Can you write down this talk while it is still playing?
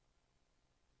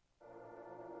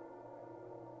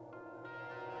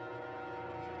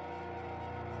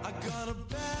Got a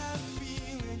bad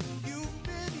feeling you've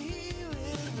been healing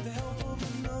with the help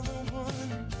of another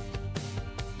one.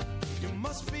 You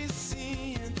must be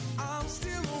seeing I'm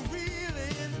still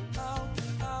reeling. How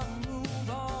can I move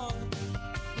on?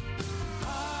 I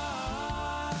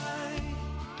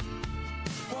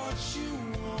watch you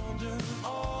wander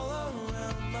all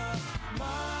around my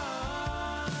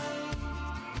mind.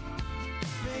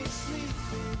 Makes me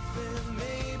think that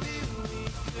maybe we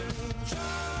could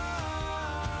try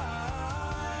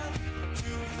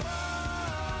to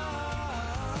find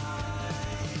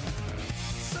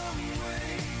some way,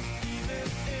 even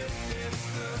if it's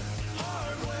the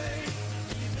hard way,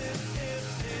 even if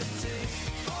it takes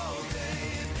all day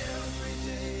and every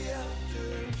day after.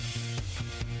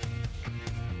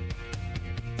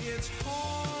 It's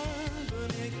hard,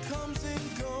 but it comes and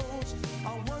goes. I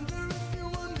wonder if you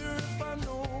wonder if I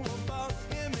know about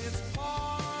him. It's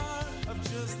part of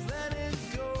just letting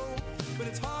go, but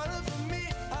it's harder for me.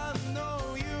 I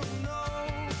know you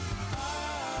know. I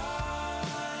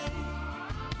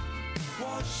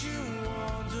watch you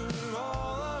wander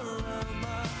all around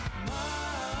my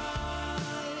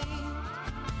mind.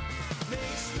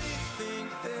 Makes me think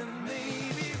that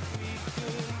maybe we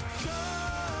could try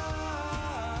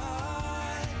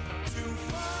to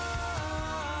find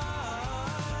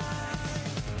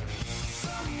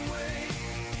some way,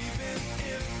 even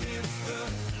if it's the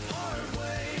hard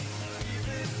way,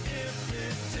 even if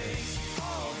it takes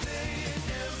all day and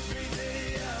every day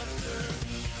after.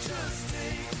 Just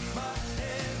take my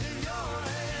hand in your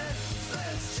hand.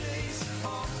 Let's chase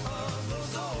all of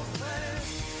those old plans.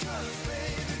 'Cause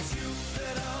baby, it's you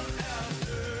that I'm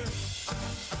after.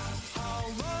 How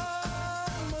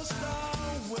long must I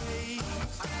wait?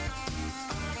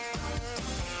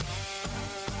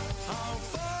 How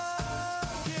far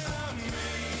can I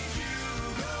make you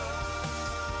go?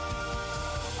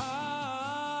 I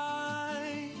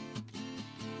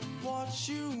watch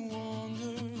you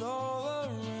wander all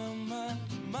around my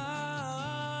mind.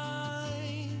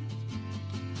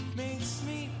 Makes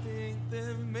me think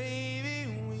that maybe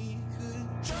we could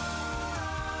try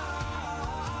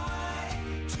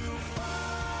to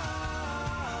find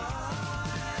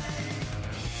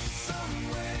some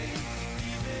way,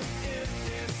 even if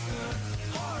it's the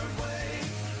hard way,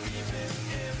 even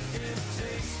if it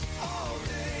takes all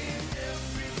day and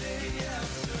every day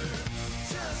after.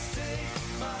 Just take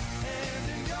my hand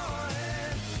in your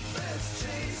hand. Let's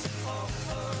chase all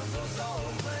of those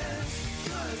old plans.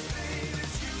 'Cause baby,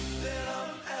 it's you that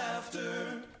I'm after.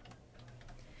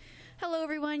 Hello,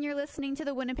 everyone. You're listening to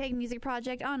the Winnipeg Music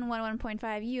Project on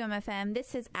 101.5 UMFM.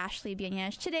 This is Ashley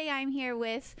Bienyesh. Today, I'm here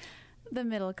with the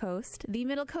Middle Coast. The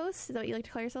Middle Coast? Is that what you like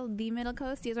to call yourself? The Middle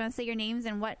Coast? Do you guys want to say your names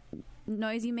and what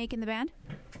noise you make in the band?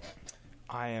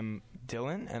 I am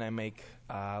Dylan, and I make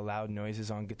loud noises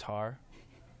on guitar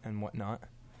and whatnot.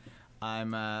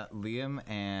 I'm Liam,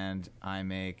 and I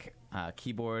make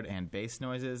keyboard and bass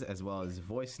noises, as well as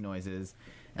voice noises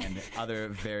and other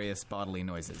various bodily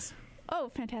noises. Oh,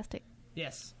 fantastic.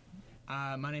 Yes.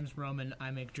 My name's Roman.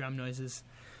 I make drum noises,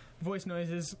 voice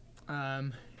noises,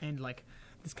 and like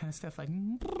this kind of stuff. Like,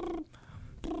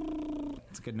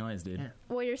 It's a good noise, dude. yeah.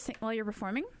 While you're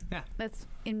performing? Yeah. That's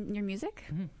in your music?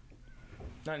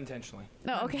 Not intentionally.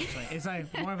 Oh, okay. It's like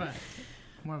more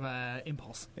of a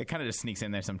impulse. It kind of just sneaks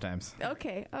in there sometimes.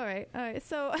 Okay. All right.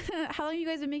 So, how long have you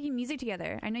guys been making music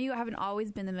together? I know you haven't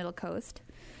always been the Middle Coast,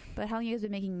 but how long have you guys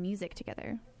been making music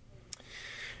together?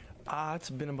 It's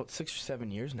been about 6 or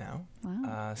 7 years now.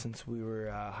 Wow. Since we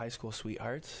were high school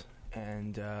sweethearts,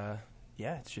 and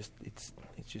yeah, it's just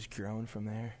grown from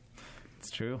there.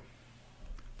 It's true.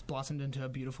 It's blossomed into a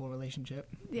beautiful relationship.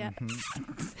 Yeah.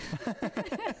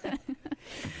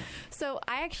 So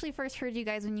I actually first heard you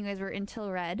guys when you guys were in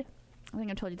Till Red. I think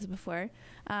I've told you this before.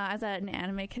 I was at an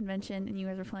anime convention and you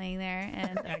guys were playing there,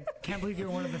 and I can't believe you're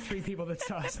one of the 3 people that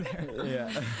saw us there.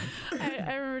 Yeah.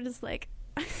 I remember just like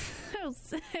I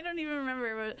don't even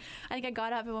remember, but I think I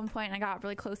got up at one point and I got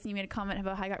really close, and you made a comment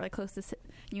about how I got really close to sit.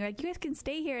 And you were like, "You guys can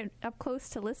stay here up close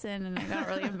to listen," and I got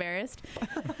really embarrassed.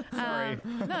 Sorry.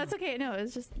 No, it's okay. No,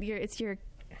 it's just your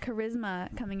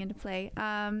charisma coming into play.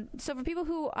 So for people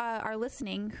who are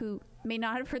listening who may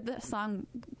not have heard the song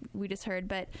we just heard,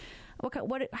 but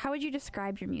how would you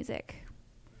describe your music?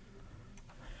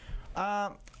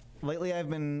 Lately, I've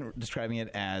been describing it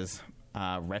as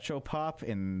retro pop.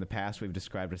 In the past, we've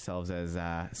described ourselves as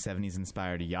 70s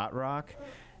inspired yacht rock.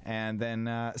 And then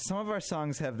some of our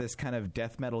songs have this kind of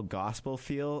death metal gospel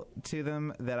feel to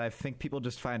them that I think people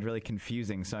just find really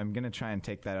confusing. So I'm going to try and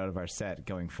take that out of our set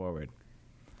going forward.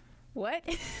 What?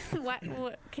 What?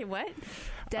 Okay, what?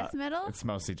 Death metal? It's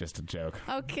mostly just a joke.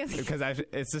 Okay. Because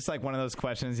it's just like one of those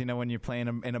questions, you know, when you're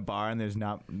playing in a bar and there's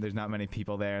not many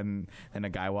people there, and then a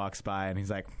guy walks by and he's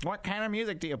like, "What kind of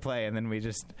music do you play?" And then we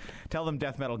just tell them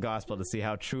death metal gospel to see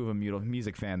how true of a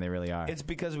music fan they really are. It's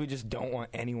because we just don't want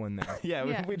anyone there. Yeah,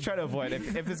 Yeah. we try to avoid it.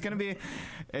 If it's going to be,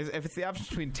 if it's the option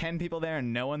between 10 people there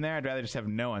and no one there, I'd rather just have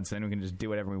no one, so then we can just do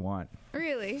whatever we want.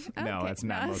 Really? No, Okay. that's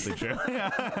not No. mostly true. Kind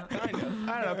of.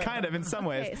 I don't know, kind of in some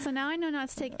ways. Okay, so now I know not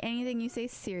to take anything you say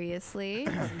seriously.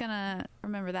 I'm just gonna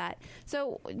remember that.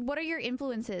 So, what are your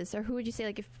influences, or who would you say,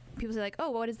 like, if people say, like, "Oh,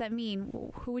 what does that mean?"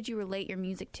 Who would you relate your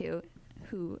music to,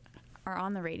 who are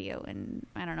on the radio? And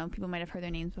I don't know, people might have heard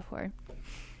their names before.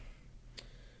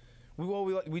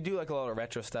 We do like a lot of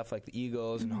retro stuff, like the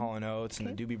Eagles and Hall & Oates and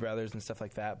the Doobie Brothers and stuff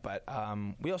like that. But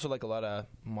we also like a lot of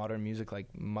modern music, like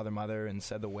Mother and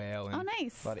Said the Whale. And Oh,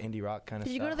 nice. a lot of indie rock kind of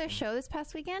Did stuff. you go to their show this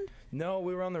past weekend? No,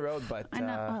 we were on the road, but I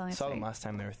know. Oh, that's saw them right. last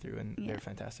time they were through, and they Yeah. were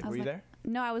fantastic. I Were was you like- there?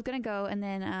 No, I was gonna go, and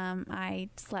then I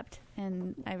slept,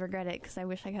 and I regret it because I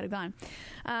wish I could have gone.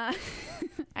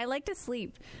 I like to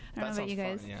sleep. I don't know about you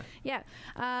guys. Fun, yeah.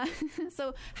 Yeah.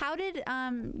 So how did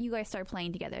you guys start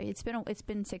playing together? It's been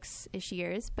 6-ish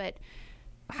years, but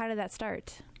how did that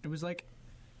start? It was like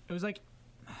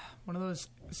one of those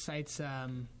sites,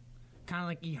 kind of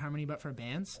like eHarmony, but for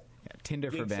bands. Yeah,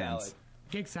 Tinder for Gig bands. salad.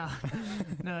 Gig salad.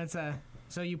 No, it's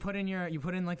so you put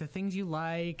in like the things you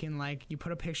like, and like you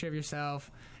put a picture of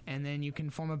yourself, and then you can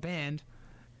form a band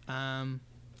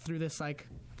through this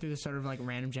sort of like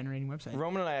random generating website.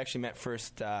 Roman and I actually met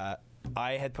first. I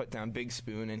had put down Big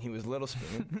Spoon, and he was Little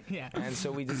Spoon. Yeah. And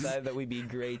so we decided that we'd be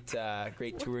great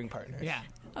touring partners. Yeah.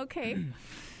 Okay.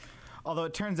 Although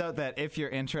it turns out that if you're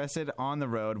interested, on the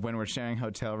road when we're sharing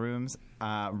hotel rooms,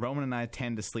 Roman and I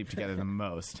tend to sleep together the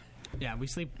most. Yeah, we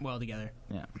sleep well together.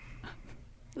 Yeah.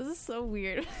 This is so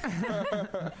weird.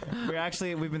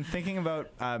 We've been thinking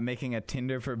about making a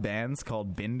Tinder for bands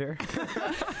called Binder.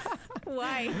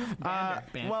 Why?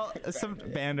 Bander. Well, some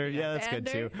Bander, yeah, that's good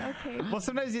too. Bander? Okay. Well,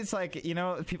 sometimes it's like, you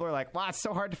know, people are like, "Wow, it's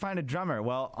so hard to find a drummer."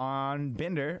 Well, on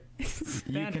Binder, you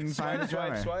Bander. can find a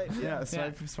drummer. Swipe, yeah,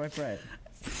 swipe right.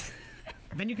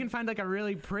 Then you can find like a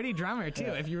really pretty drummer too,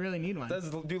 if you really need one.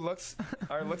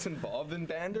 Are looks involved in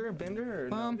Binder? Or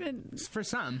no? For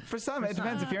some. For some, it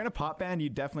depends. If you're in a pop band, you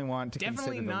definitely want to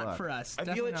Definitely consider the not look. for us. I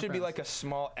feel Definitely it not should for be us. like a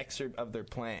small excerpt of their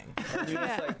playing. And you Yeah.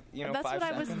 just like, you know, That's 5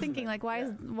 what I was seconds thinking. and Like,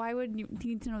 why would you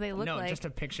need to know what they look no, like? just a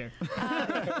picture.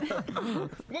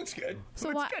 looks good. So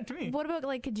looks why, good to me. what about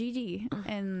like Kijiji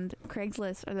and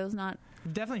Craigslist? Are those not?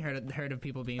 Definitely heard of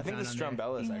people being I think found the on there.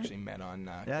 Strumbellas Yeah. actually met on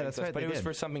Yeah, that's Craigslist, right, but they it was did.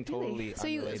 for something totally So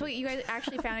unrelated. you guys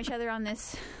actually found each other on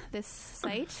this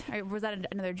site, or was that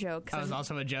another joke? 'Cause That was I'm-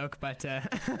 also a joke, but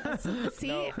See,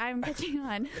 No. I'm catching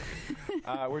on.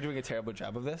 We're doing a terrible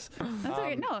job of this. That's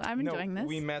okay. No, I'm enjoying this.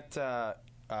 We met,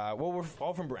 well, we're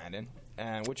all from Brandon,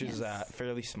 which is Yes.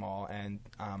 fairly small, and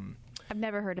I've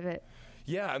never heard of it.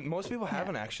 yeah, most people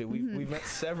haven't actually. We've met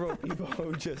several people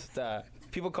who just,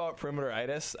 people call it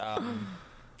perimeteritis.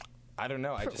 I don't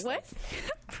know. I just What?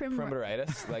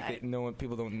 perimeteritis. Like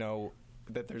people don't know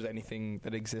that there's anything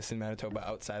that exists in Manitoba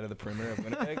outside of the perimeter of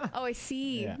Winnipeg. Oh, I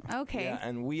see. Yeah. Okay. Yeah,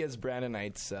 and we as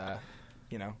Brandonites,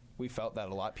 we felt that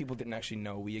a lot. People didn't actually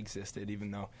know we existed,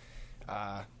 even though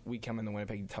we come into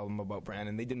Winnipeg to tell them about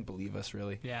Brandon. They didn't believe us,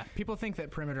 really. yeah, people think that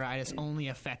perimeteritis only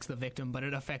affects the victim, but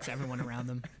it affects everyone around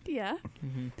them. Yeah.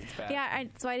 It's bad. Yeah.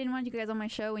 So I didn't want you guys on my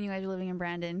show when you guys were living in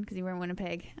Brandon because you were in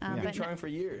Winnipeg. We've been but trying for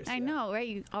years. I yeah. know, right?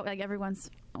 You like every once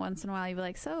in a while, you'd be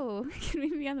like, "So, can we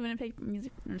be on the Winnipeg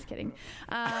music?" I'm just kidding.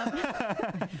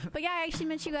 But yeah, I actually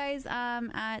met you guys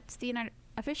at the United.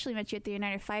 Officially met you at the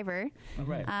United Fiber.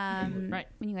 Right. Right.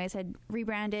 When you guys had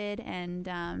rebranded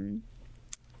and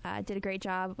did a great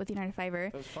job with United Fiber.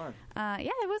 That was fun. Yeah,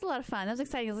 it was a lot of fun. That was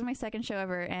exciting. It was my second show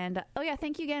ever. And oh yeah,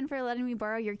 thank you again for letting me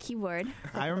borrow your keyboard.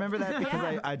 I remember that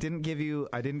because Yeah. I didn't give you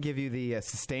the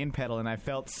sustain pedal, and I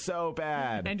felt so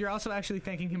bad. And you're also actually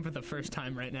thanking him for the first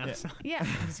time right now. Yeah. So. Yeah,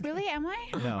 really? Am I?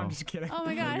 no, I'm just kidding. Oh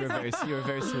my god, you were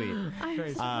very sweet. I'm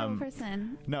such a horrible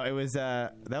person. No, it was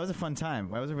that was a fun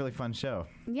time. That was a really fun show.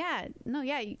 Yeah, no,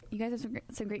 yeah, you guys have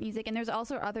some great music, and there's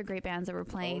also other great bands that were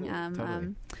playing.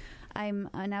 Totally. I'm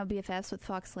now BFFs with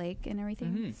Fox Lake and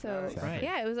everything. So Right.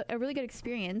 yeah, it was a really good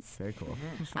experience. Very cool.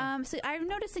 So I've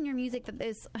noticed in your music that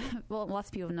there's, well, lots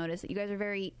of people have noticed that you guys are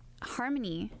very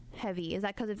harmony heavy. Is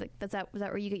that because of was that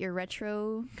where you get your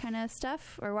retro kind of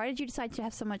stuff, or why did you decide to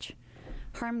have so much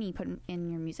harmony put in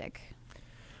your music?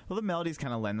 Well, the melodies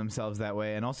kind of lend themselves that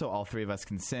way, and also all three of us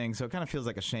can sing, so it kind of feels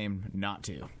like a shame not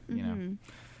to. You know,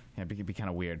 yeah, it'd be kind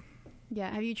of weird. Yeah.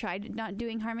 Have you tried not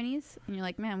doing harmonies? And you're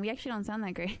like, man, we actually don't sound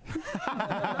that great.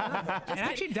 It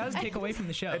actually does take away from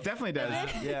the show. It definitely does.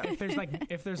 Yeah.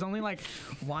 If there's only like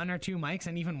one or two mics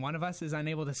and even one of us is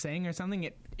unable to sing or something,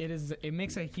 it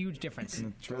makes a huge difference.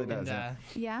 It really does. And,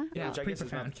 Yeah. yeah, Which it's I pretty guess is not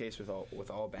profound. the case with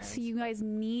all bands. So you guys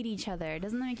need each other.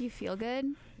 Doesn't that make you feel good?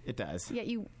 It does. Yeah,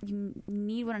 you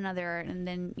need one another, and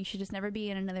then you should just never be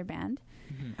in another band.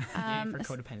 Yay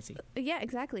for codependency. Yeah,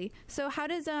 exactly. So how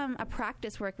does a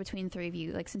practice work between the three of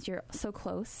you? Like, since you're so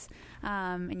close,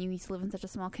 and you used to live in such a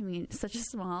small community.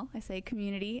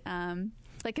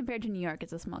 Like, compared to New York,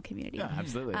 it's a small community. Yeah,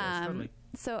 absolutely. it is. Totally.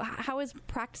 So how is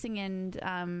practicing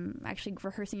and actually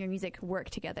rehearsing your music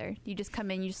work together? You just come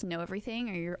in, you just know everything,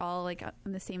 or you're all like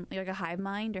on the same, like a hive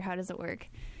mind, or how does it work?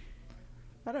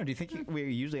 I don't know. Do you think we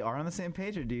usually are on the same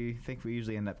page, or do you think we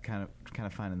usually end up kind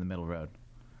of finding the middle road?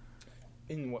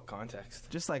 In what context?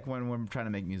 Just like when we're trying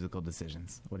to make musical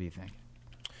decisions. What do you think?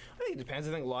 I think it depends.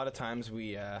 I think a lot of times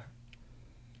we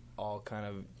all kind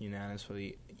of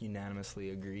unanimously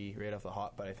agree right off the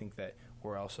hop, but I think that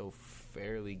we're also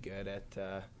fairly good at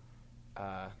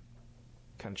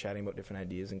kind of chatting about different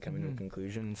ideas and coming to a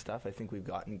conclusion and stuff. I think we've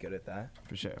gotten good at that.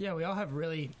 For sure. Yeah, we all have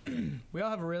really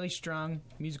strong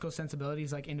musical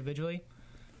sensibilities, like individually,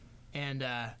 and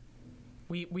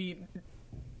we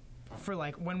for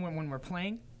like when we're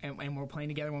playing and we're playing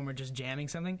together, when we're just jamming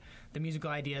something, the musical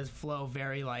ideas flow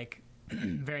very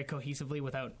very cohesively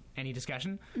without any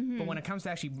discussion. But when it comes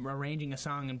to actually arranging a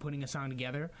song and putting a song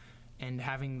together and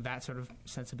having that sort of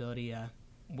sensibility,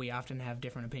 we often have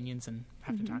different opinions and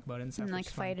have to talk about it and stuff. And like which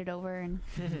is fun. fight it over and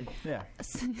Yeah.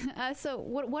 so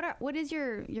what is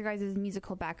your guys'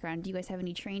 musical background? Do you guys have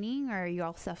any training, or are you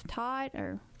all self-taught,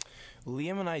 or?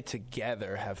 Liam and I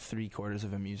together have 3/4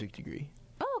 of a music degree.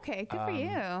 Oh, okay, good for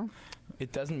you.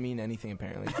 It doesn't mean anything,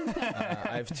 apparently.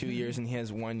 I have 2 years and he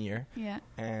has 1 year. Yeah.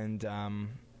 And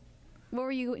What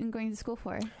were you going to school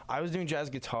for? I was doing jazz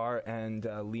guitar and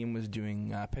Liam was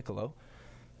doing piccolo.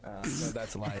 No,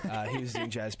 that's a lie. He was doing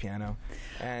jazz piano.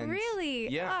 And Really?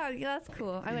 Yeah. Oh, yeah, that's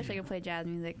cool. I wish I could play jazz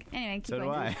music. Anyway, keep So do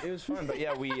going. I. It was fun, but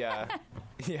yeah, we,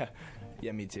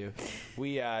 yeah, me too.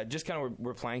 We just kind of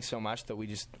were playing so much that we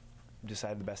just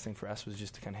decided the best thing for us was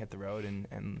just to kind of hit the road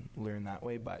and learn that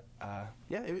way. But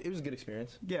yeah, it was a good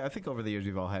experience. Yeah, I think over the years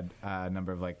we've all had a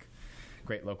number of like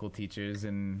great local teachers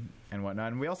and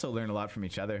whatnot, and we also learn a lot from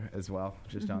each other as well,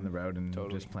 just on the road and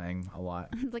Totally. just playing a lot.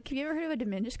 It's like, have you ever heard of a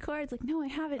diminished chord? It's like, no, I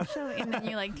haven't. Show me. And then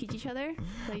you like teach each other.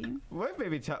 So you, What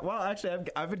maybe? Well, actually,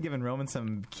 I've been giving Roman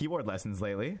some keyboard lessons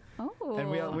lately. oh, And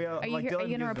we all are you, like are Dylan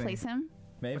you gonna gives me- replace him?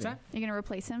 Maybe. What's that? Are you gonna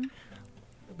replace him?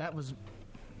 That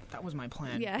was my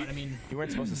plan. Yeah. But I mean, You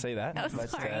weren't supposed to say that. Oh, but,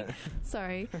 sorry.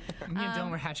 Sorry. me and Dylan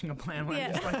were hatching a plan where yeah.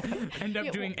 I just like end up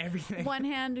Yeah, doing everything. One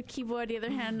hand keyboard, the other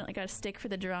hand like a stick for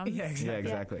the drums. Yeah, exactly. Yeah,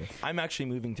 exactly. I'm actually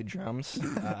moving to drums.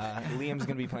 Liam's going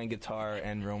to be playing guitar,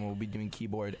 and Roma will be doing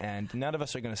keyboard. And none of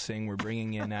us are going to sing. We're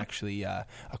bringing in actually a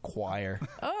choir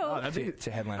Oh,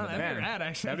 to headline Oh, the that'd band. be rad,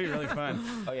 actually. That'd be really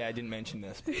fun. Oh yeah, I didn't mention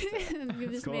this. you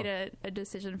just cool. made a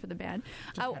decision for the band.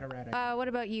 Just had a rad idea. What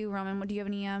about you, Roman? Do you have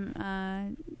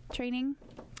any training?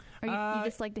 Or you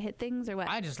just like to hit things, or what?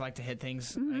 I just like to hit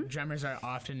things. Like, drummers are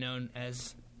often known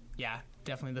as,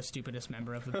 definitely the stupidest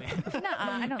member of the band.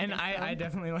 I don't And think so. I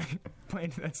definitely like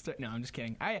playing that stuff. No, I'm just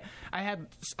kidding. I had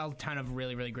a ton of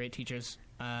really, really great teachers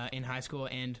in high school,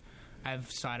 and I've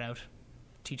sought out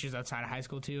teachers outside of high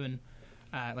school too, and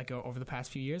over the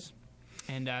past few years.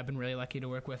 And I've been really lucky to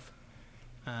work with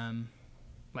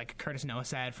like Curtis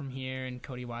Noasad from here, and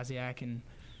Cody Wozniak, and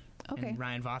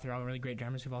Ryan Voth are all really great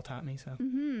drummers who've all taught me. So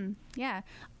Yeah.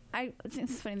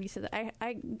 It's funny that you said that.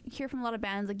 I hear from a lot of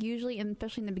bands, like usually, and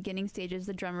especially in the beginning stages,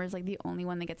 the drummer is like the only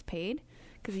one that gets paid.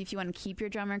 Because if you want to keep your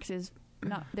drummer, because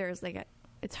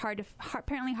it's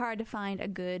apparently hard to find a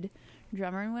good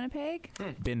drummer in Winnipeg.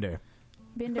 Binder.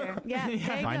 Binder, yeah. There you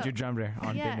Find go. your drummer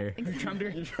on Binder.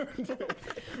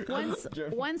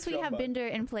 Once we have Binder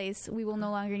in place, we will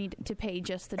no longer need to pay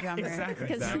just the drummer. exactly.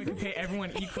 'Cause- Now we can pay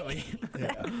everyone equally.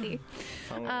 Exactly.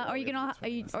 Or you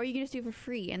can just do it for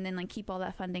free and then like keep all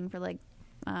that funding for like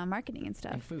marketing and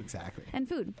stuff. And food. Exactly. And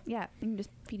food. Yeah, you can just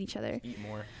feed each other. Eat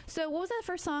more. So what was that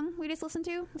first song we just listened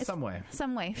to? Some way.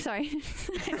 Some Way. Sorry.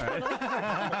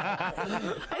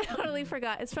 I totally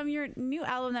forgot. It's from your new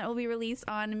album that will be released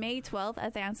on May 12th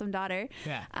at the Handsome Daughter.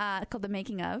 Yeah. Called The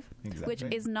Making of, which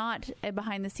Exactly. is not a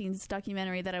behind-the-scenes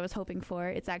documentary that I was hoping for.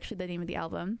 It's actually the name of the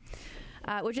album,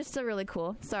 which is still really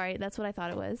cool. Sorry, that's what I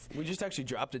thought it was. We just actually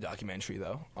dropped a documentary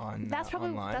though on That's probably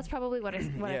online. what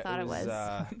I thought it was.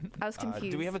 I I was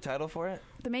confused. do we have a title for it?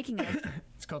 The Making of?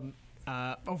 It's called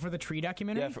For the Tree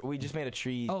documentary. Yeah, we just made a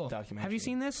tree documentary. Have you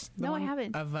seen this? The No, I one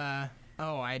haven't. Of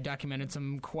I documented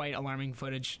some quite alarming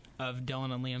footage of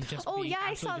Dylan and Liam just Oh being yeah,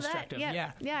 I saw absolutely that. destructive.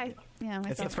 Yeah, I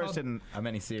It's saw the that. first in a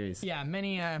mini series. Yeah,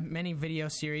 many video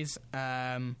series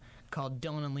called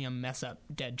Dylan and Liam Mess Up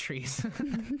Dead Trees.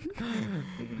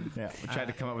 Yeah, we tried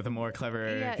to come up with a more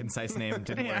clever, Yeah. concise name.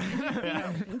 Didn't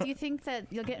work. Do you think that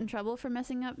you'll get in trouble for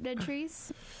messing up dead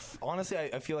trees? Honestly,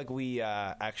 I feel like we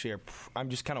actually are. I'm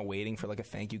just kind of waiting for like a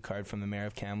thank you card from the mayor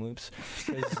of Kamloops,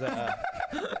 because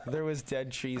there was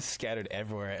dead trees scattered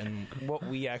everywhere. And what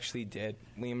we actually did,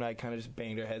 Liam and I kind of just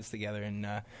banged our heads together and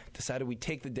decided we'd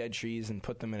take the dead trees and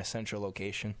put them in a central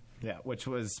location. Yeah, which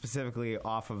was specifically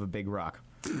off of a big rock.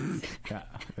 Yeah,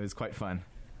 it was quite fun.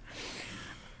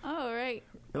 Oh, right.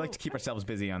 We like to keep ourselves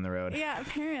busy on the road. Yeah,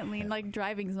 apparently. Like,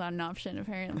 driving's not an option,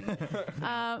 apparently.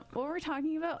 What were we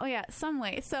talking about? Oh, yeah, Some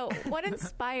Way. So, what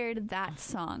inspired that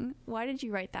song? Why did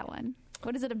you write that one?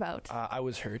 What is it about? I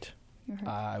was hurt. You're hurt.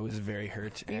 I was very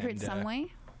hurt. you heard Some Way?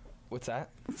 What's that?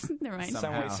 Never mind.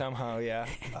 Some way, Somehow. somehow, yeah.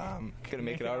 Gonna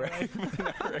make it all right.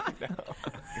 Not right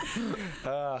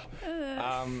now.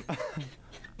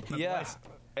 Yeah.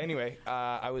 Anyway,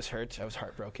 I was hurt. I was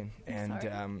heartbroken, and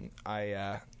Sorry.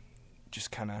 I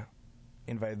just kind of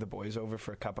invited the boys over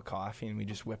for a cup of coffee, and we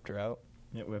just whipped her out.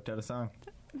 Yeah, whipped out a song.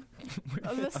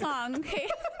 Oh, the song, okay.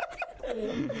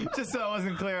 Just so it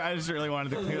wasn't clear, I just really wanted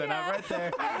to clear that up Yeah. right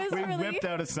there. I was We really- whipped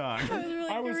out a song.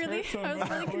 I was really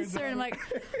concerned. I'm like,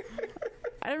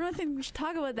 I don't think we should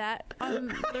talk about that on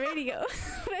the radio.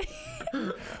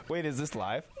 But Wait, is this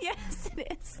live? yes,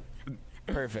 it is.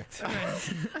 Perfect.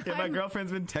 Yeah, my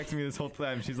girlfriend's been texting me this whole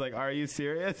time. She's like, "Are you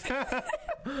serious?"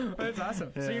 That's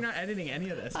awesome. So you're not editing any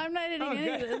of this? I'm not editing any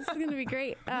of this. It's going to be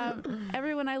great.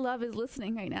 Everyone I love is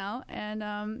listening right now. And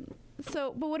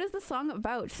but what is the song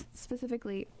about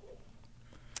specifically,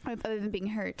 other than being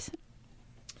hurt?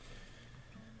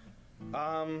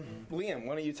 Liam,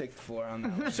 why don't you take the floor on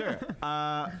that one? Sure.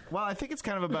 Well, I think it's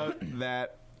kind of about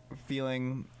that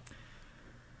feeling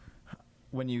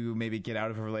when you maybe get out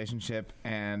of a relationship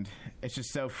and it's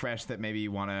just so fresh that maybe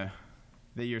you want to,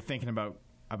 that you're thinking about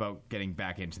getting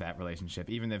back into that relationship,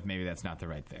 even if maybe that's not the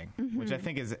right thing, which I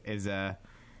think is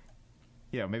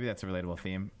maybe that's a relatable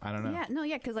theme. I don't know.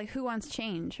 Yeah, because like, who wants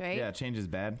change, right? Yeah, change is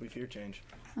bad. We fear change.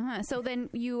 So then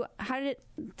how did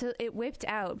it whipped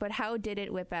out? But how did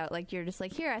it whip out? Like, you're just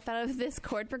like, here, I thought of this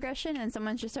chord progression, and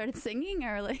someone just started singing,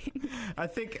 or like. I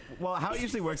think, well, how it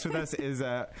usually works with us is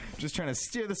just trying to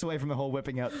steer this away from the whole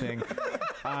whipping out thing.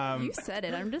 You said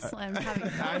it. I'm having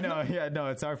fun. I know. Yeah, no,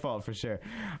 it's our fault for sure.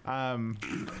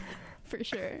 For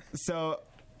sure. So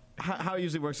how it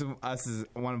usually works with us is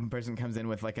one person comes in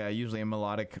with like usually a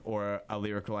melodic or a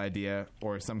lyrical idea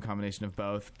or some combination of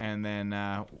both, and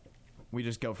then we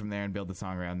just go from there and build the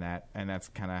song around that, and that's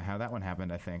kind of how that one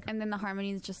happened, I think. And then the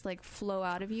harmonies just like flow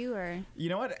out of you, or You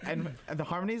know what? And the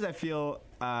harmonies, I feel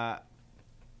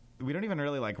we don't even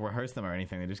really like rehearse them or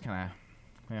anything. They just kind of,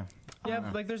 yeah.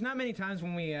 Yeah, like there's not many times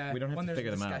when we don't have when to there's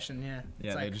figure a them out. discussion. Yeah, Yeah,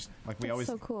 it's they like, just like we that's always.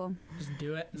 so cool. just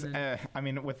do it. And then, I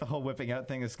mean, with the whole whipping out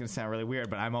thing, it's going to sound really weird,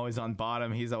 but I'm always on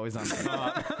bottom, he's always on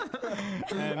top.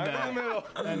 And, I'm in the middle.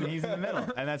 and he's in the middle.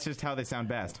 And that's just how they sound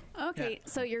best. Okay,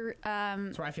 so you're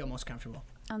that's where I feel most comfortable.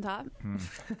 on top.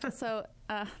 So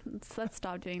let's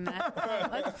stop doing that.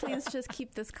 Let's please just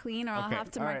keep this clean, or I'll Okay, have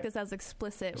to all mark right. this as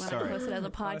explicit when Sorry. I post it as a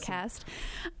podcast.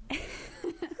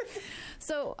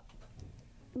 So,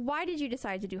 why did you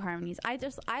decide to do harmonies?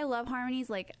 I love harmonies.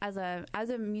 Like as a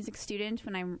music student,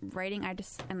 when I'm writing,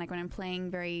 and like when I'm playing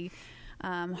very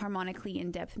harmonically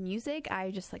in-depth music,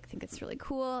 I just like think it's really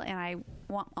cool, and I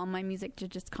want all my music to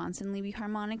just constantly be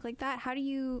harmonic like that.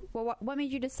 What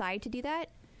made you decide to do that?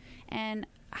 And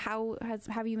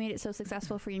have you made it so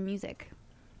successful for your music?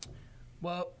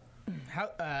 Well,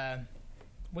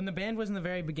 when the band was in the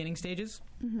very beginning stages,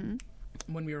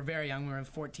 when we were very young, we were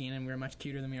 14 and we were much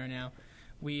cuter than we are now.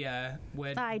 We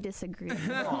would. I disagree.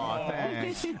 Aw,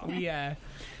 thanks. We I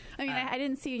mean, I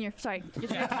didn't see in your. Sorry.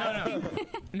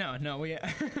 no.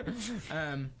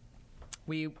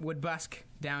 We would busk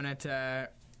down at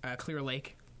Clear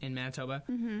Lake in Manitoba,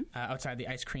 outside the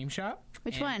ice cream shop.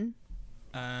 Which And,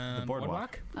 one? The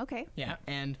Boardwalk. Okay. Yeah,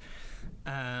 and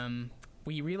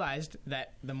we realized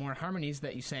that the more harmonies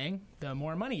that you sang, the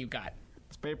more money you got.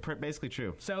 It's basically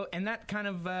true. So, and that kind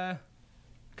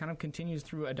of continues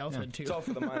through adulthood too. It's all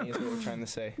for the money, is what we're trying to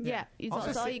say. Yeah, it's Also,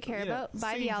 all sing- you care yeah, about.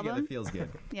 Buy singing the together album. feels good.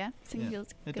 Yeah, singing feels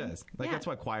It good. does. Like Yeah. that's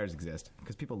why choirs exist,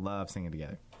 because people love singing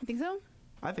together. You think so?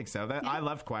 I think so. That Yeah. I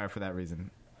loved choir for that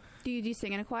reason. Do you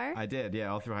sing in a choir? I did. Yeah,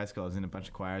 all through high school, I was in a bunch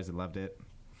of choirs. I loved it.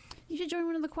 You should join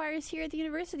one of the choirs here at the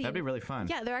university. That'd be really fun.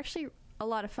 Yeah, they're actually a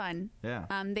lot of fun. Yeah.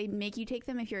 They make you take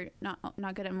them if you're not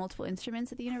good at multiple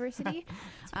instruments at the university.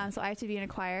 So I have to be in a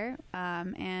choir,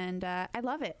 and I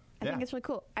love it. I think it's really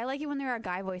cool. I like it when there are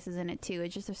guy voices in it too.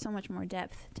 It's just there's so much more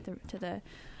depth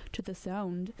to the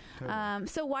sound. Totally.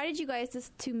 So why did you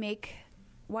guys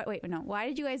why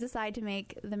did you guys decide to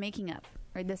make the Making Up,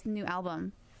 or this new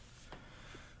album?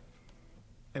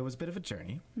 It was a bit of a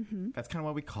journey. Mm-hmm. That's kind of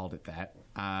why we called it that.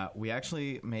 We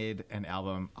actually made an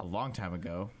album a long time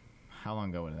ago. How long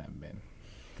ago would that have been?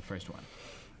 The first one.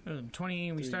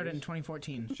 We started in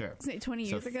 2014. Sure. 20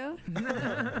 years ago?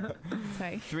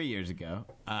 Sorry. 3 years ago.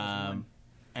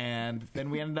 And then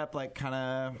we ended up like kind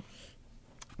of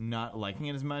not liking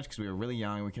it as much because we were really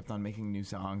young. We kept on making new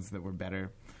songs that were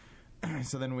better.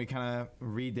 So then we kind of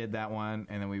redid that one,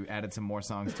 and then we added some more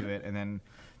songs to it, and then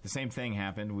the same thing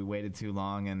happened. We waited too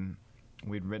long, and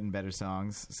we'd written better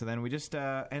songs. So then we just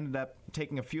ended up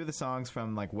taking a few of the songs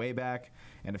from like way back,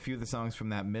 and a few of the songs from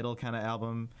that middle kind of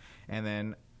album, and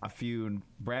then a few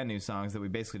brand new songs that we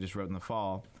basically just wrote in the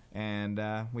fall, and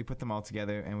we put them all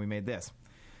together, and we made this.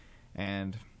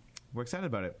 And we're excited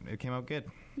about it. It came out good.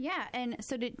 Yeah, and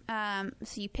so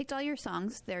so you picked all your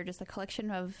songs. They're just a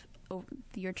collection of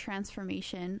your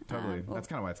transformation. Totally. That's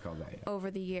kind of why it's called that. Yeah. Over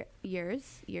the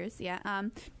years, yeah.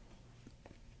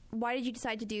 Why did you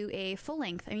decide to do a full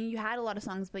length? I mean, you had a lot of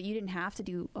songs, but you didn't have to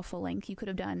do a full length. You could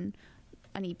have done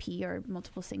an EP or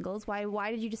multiple singles.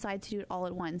 Why did you decide to do it all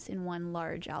at once in one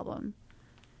large album?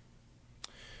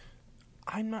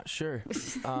 I'm not sure.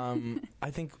 I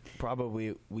think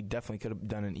probably we definitely could have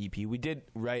done an EP. We did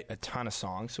write a ton of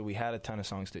songs, so we had a ton of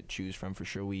songs to choose from for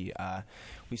sure. We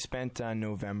spent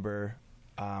November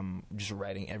just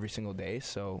writing every single day.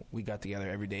 So we got together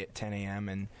every day at 10 a.m.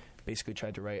 and basically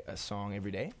tried to write a song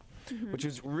every day, which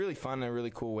was really fun and a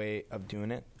really cool way of doing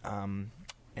it.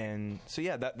 And so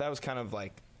yeah, that was kind of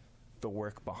like the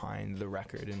work behind the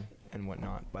record and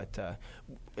whatnot, but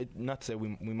not to say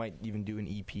we might even do an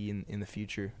EP in the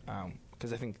future,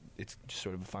 because I think it's just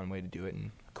sort of a fun way to do it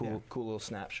and cool little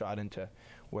snapshot into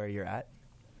where you're at.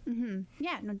 Mm-hmm.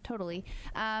 Yeah, no, totally.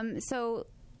 So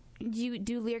do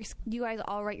you guys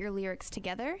all write your lyrics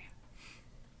together?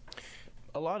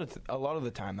 A lot of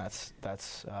the time that's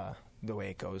the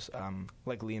way it goes.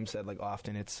 Like Liam said, like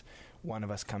often it's one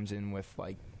of us comes in with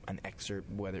like an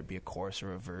excerpt, whether it be a chorus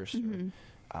or a verse,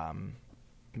 or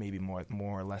maybe more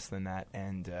or less than that,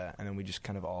 and then we just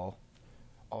kind of all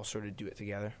sort of do it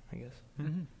together, I guess.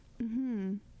 Mm-hmm.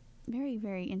 Mm-hmm. Very,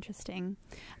 very interesting.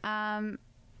 I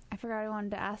forgot I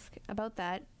wanted to ask about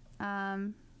that.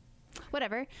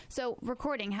 Whatever. So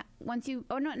recording, once you...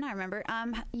 Oh, no, I remember.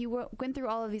 You went through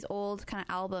all of these old kind of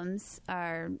albums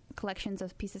or collections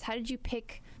of pieces. How did you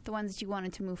pick the ones that you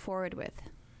wanted to move forward with?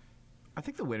 I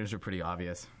think the winners are pretty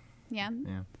obvious. Yeah?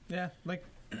 Yeah, like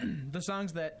the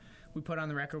songs that we put on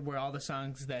the record were all the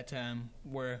songs that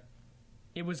were...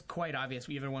 It was quite obvious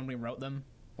either when we wrote them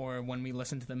or when we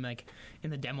listened to them like in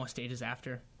the demo stages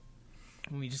after.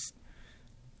 We just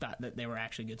thought that they were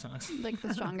actually good songs. Like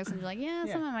the strongest and be like,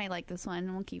 someone might like this one,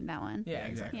 and we'll keep that one. Yeah,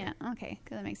 exactly. Yeah, okay,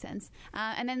 that makes sense.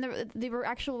 And then the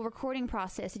actual recording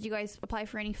process, did you guys apply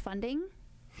for any funding?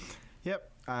 Yep.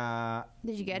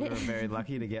 Did you get we it? were very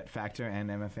lucky to get Factor and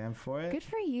MFM for it. Good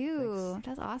for you. Thanks.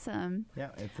 That's awesome. Yeah,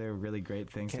 they're really great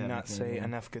things. Cannot say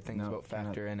enough good things about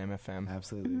Factor and MFM.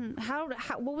 Absolutely. Mm-hmm. How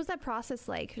what was that process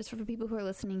like? Just for people who are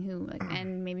listening, who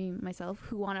and maybe myself,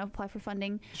 who want to apply for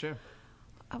funding. Sure.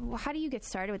 How do you get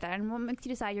started with that, and what makes you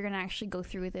decide you're going to actually go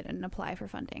through with it and apply for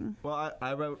funding? Well,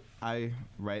 I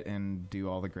write and do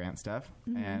all the grant stuff,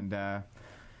 and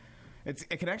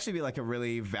it can actually be like a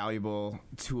really valuable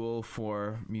tool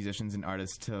for musicians and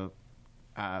artists to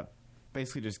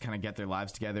basically just kind of get their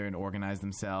lives together and organize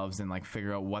themselves and like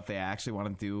figure out what they actually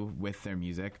want to do with their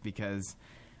music, because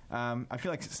I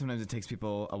feel like sometimes it takes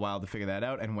people a while to figure that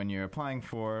out, and when you're applying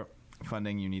for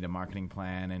funding, you need a marketing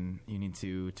plan, and you need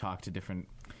to talk to different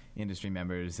industry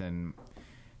members and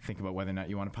think about whether or not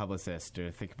you want a publicist,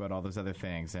 or think about all those other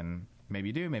things. And maybe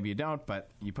you do, maybe you don't, but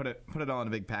you put it all in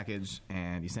a big package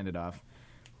and you send it off.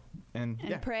 And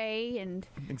pray and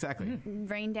exactly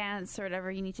rain dance or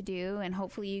whatever you need to do, and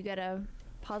hopefully you get a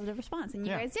positive response. And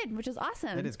you guys did, which is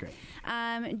awesome. It is great.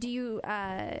 Do you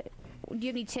have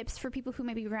any tips for people who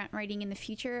may be grant writing in the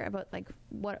future about like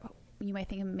what you might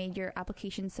think have made your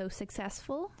application so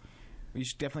successful? You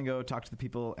should definitely go talk to the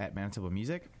people at Manitoba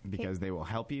Music, because they will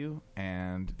help you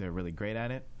and they're really great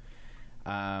at it.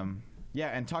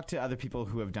 And talk to other people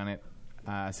who have done it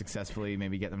successfully.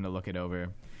 Maybe get them to look it over.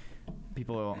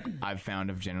 people I've found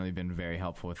have generally been very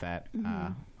helpful with that.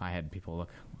 I had people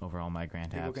look over all my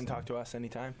grant People apps. can talk to us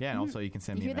anytime. Yeah, and also you can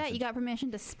send You me hear a that? message. You got permission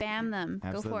to spam them.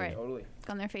 Go for Absolutely. it. Totally.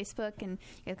 Go on their Facebook, and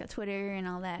you guys got Twitter and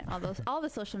all that, all the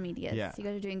social medias. Yeah. You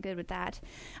guys are doing good with that.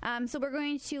 So we're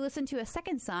going to listen to a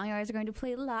second song. You guys are going to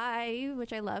play live,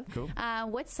 which I love. Cool.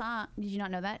 What song? Did you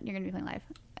not know that? You're going to be playing live.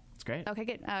 It's great. Okay,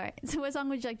 good. All right. So what song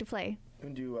would you like to play? You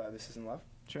want to do This Isn't Love?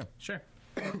 Sure. Sure.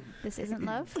 This Isn't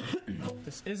Love?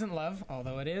 This isn't love,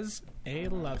 although it is a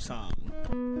love song.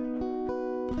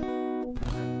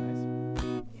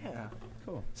 Yeah.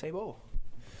 Cool. Say bo. All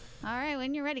right,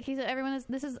 when you're ready. Okay, so everyone,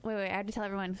 this is wait, I have to tell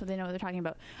everyone so they know what they're talking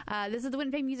about. This is the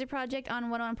Winnipeg Music Project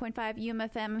on 101.5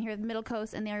 UMFM. I'm here with Middle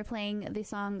Coast, and they are playing the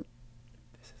song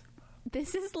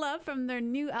This Is Love from their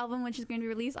new album, which is going to be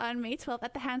released on May 12th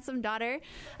at the Handsome Daughter,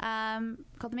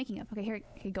 called The Making Of. Okay, here,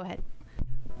 go ahead.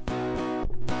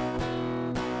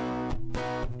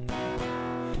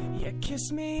 You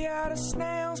kiss me at a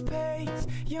snail's pace.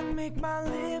 You make my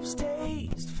lips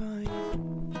taste fine.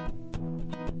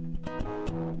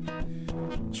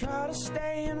 Try to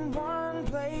stay in one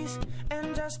place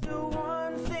and just do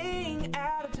one thing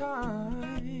at a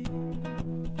time.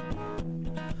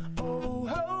 Oh,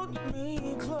 hold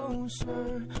me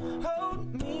closer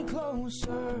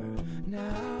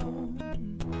now.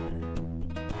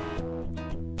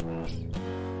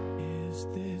 Is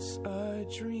this a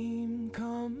dream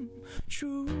come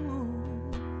true?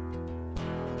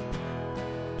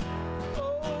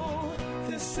 Oh,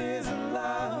 this isn't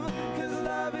love, 'cause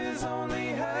love is only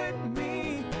hurt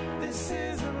me. This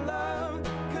isn't love,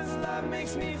 'cause love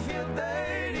makes me feel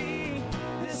dirty.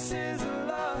 This isn't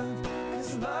love,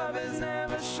 'cause love has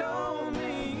never shown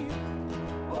me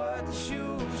what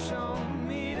you've shown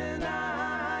me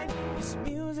tonight. It's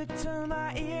music to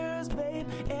my ears, babe,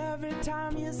 every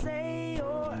time you say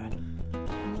you're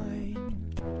mine.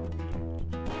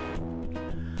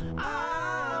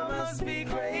 I must be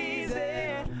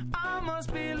crazy, I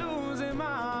must be losing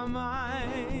my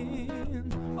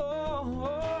mind.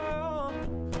 Oh,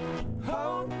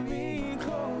 hold me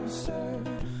closer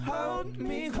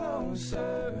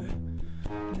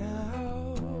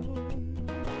now.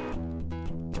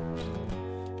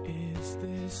 Is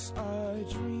this a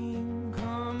dream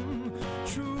come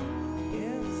true?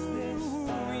 Is this a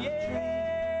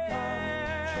dream come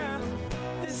true?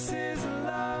 This isn't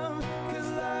love, 'cause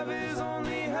love is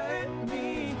only hurt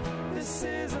me. This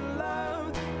isn't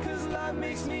love, 'cause love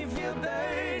makes me feel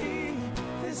dirty.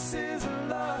 This isn't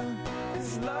love,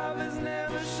 'cause love has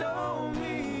never shown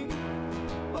me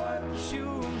what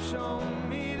you've shown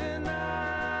me tonight.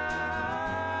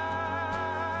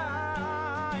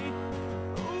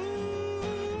 Ooh,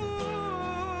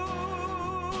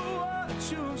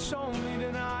 what you've shown me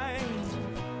tonight.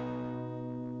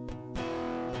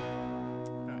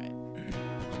 Alright.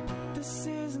 This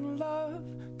isn't love,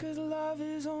 'cause love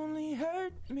has only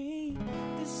hurt me.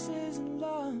 This isn't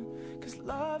love, 'cause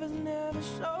love has never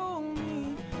shown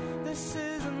me. This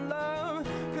isn't love,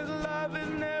 'cause love has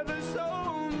never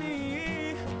shown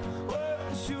me what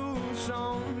you've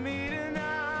shown me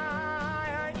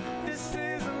tonight. This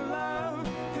isn't love,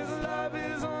 'cause love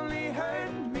has only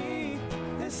hurt me.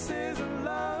 This isn't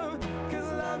love,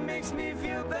 'cause love makes me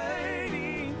feel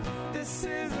dirty. This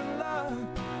isn't love,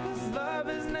 'cause love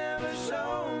has never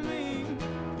shown me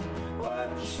what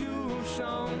you've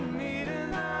shown me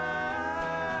tonight.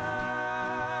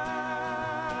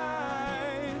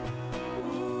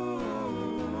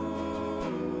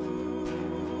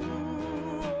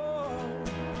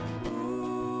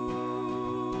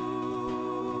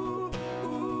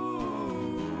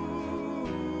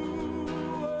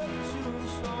 What you've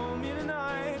shown me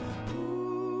tonight.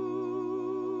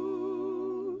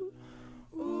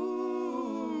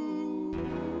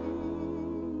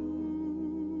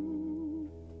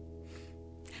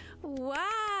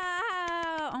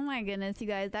 Wow! Oh my goodness, you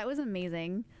guys, that was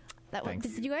amazing. Thanks.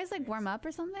 Did you guys like warm up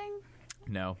or something?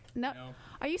 No. No. No.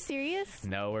 Are you serious?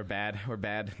 No, we're bad. We're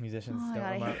bad musicians. Oh my Don't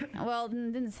God, I warm up. hate, well,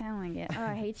 it didn't sound like it. Oh,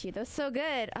 I hate you. That was so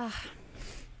good.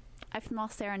 I'm all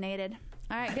serenaded.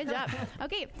 All right, good job.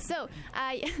 Okay, so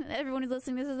everyone who's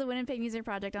listening, this is the Winnipeg Music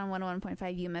Project on 101.5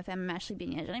 UMFM. I'm Ashley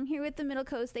Binyaj, and I'm here with the Middle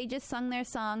Coast. They just sung their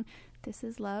song, This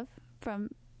Is Love, from,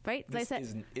 right? This I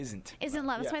said, isn't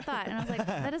love. That's Yeah. what I thought. And I was like,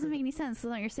 that doesn't make any sense. That's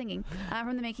not what you're singing.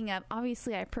 From the making of,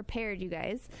 obviously, I prepared you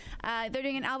guys. They're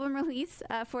doing an album release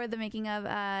for the making of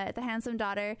at the Handsome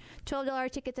Daughter.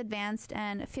 $12 tickets advanced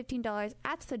and $15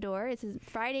 at the door. It's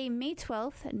Friday, May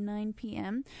 12th at 9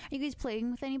 p.m. Are you guys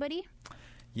playing with anybody?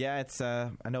 Yeah, it's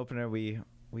an opener. We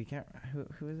can't.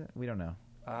 Who is it? We don't know.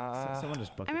 Someone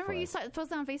just booked. I remember it you for us.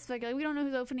 posted on Facebook, like, we don't know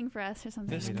who's opening for us or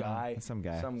something. This like that. guy. Some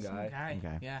guy. Some guy.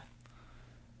 Okay. Yeah.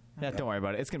 Yeah, don't worry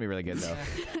about it. It's gonna be really good though.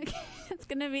 It's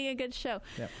going to be a good show.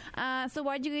 Yep. So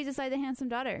why'd you guys decide the Handsome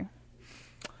Daughter?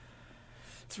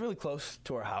 It's really close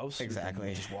to our house. We can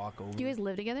Exactly. just walk over. Do you guys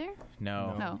live together?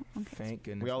 No. No. Okay. Thank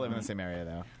goodness. We all live in the not. same area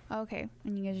though. Oh, okay.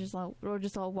 And you guys we'll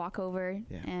just all walk over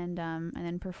Yeah. and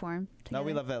then perform No,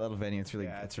 we together? love that little venue. It's really,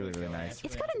 Yeah, it's really, really nice.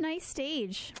 It's got a nice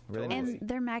stage. Really Totally. And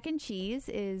their mac and cheese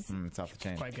is It's off the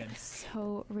chain. Quite good.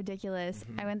 so ridiculous.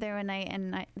 I went there one night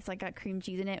and it's like got cream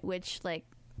cheese in it, which like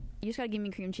you just gotta give me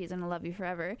cream cheese and I'll love you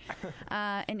forever.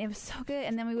 And it was so good.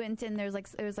 And then we went and there was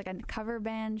like a cover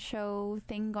band show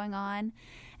thing going on,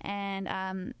 and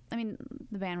I mean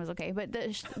the band was okay, but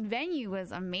the venue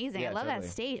was amazing. Yeah, I love that totally.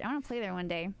 stage. I want to play there one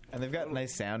day. And they've got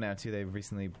nice sound now too. They've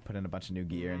recently put in a bunch of new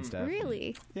gear and stuff.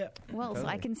 Really? Yeah. Well, so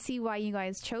I can see why you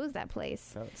guys chose that place.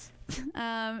 So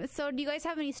it's- So do you guys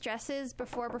have any stresses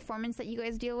before performance that you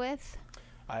guys deal with?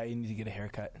 I need to get a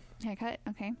haircut. Haircut?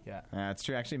 Okay. Yeah. It's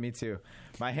true. Actually, me too.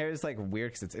 My hair is like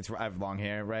weird because I have long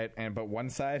hair, right? But one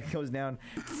side goes down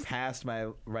past my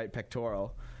right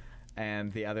pectoral,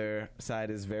 and the other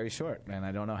side is very short, and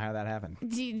I don't know how that happened.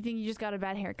 Do you think you just got a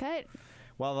bad haircut?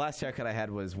 Well, the last haircut I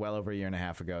had was well over a year and a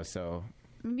half ago, so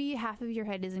Maybe half of your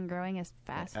head isn't growing as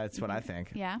fast. that's what I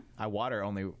think. Yeah. I water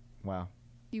only. Well,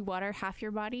 You water half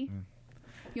your body?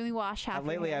 You only wash half your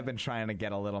lately hair? I've been trying to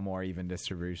get a little more even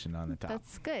distribution on the top.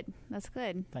 That's good. That's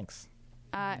good. Thanks.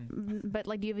 But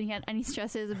like, do you have any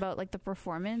stresses about like the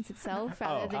performance itself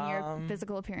rather than your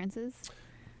physical appearances?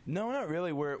 No, not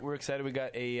really. We're excited. We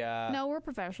got a. No, we're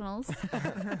professionals.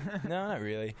 No, not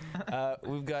really.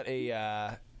 We've got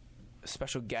a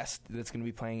special guest that's going to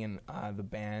be playing in the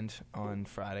band on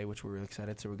Friday, which we're really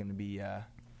excited. So we're going to be.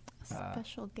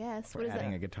 Special guest. We're What is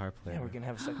adding that? a guitar player. Yeah, we're going to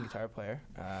have a second guitar player.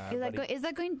 Is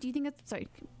that going? Do you think that's sorry?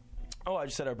 Oh, I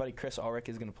just said our buddy Chris Ulrich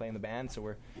is going to play in the band, so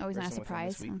we're. Oh, he's not a rehearsing with him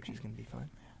this surprise? week, which Okay. is going to be fun.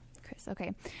 Chris.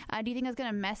 Okay. Do you think that's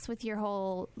gonna mess with your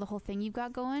the whole thing you've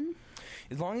got going?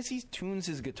 As long as he tunes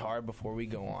his guitar before we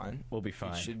go on, We'll be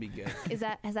fine. it should be good. Has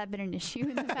that been an issue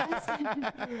in the past?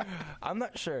 I'm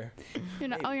not sure. You're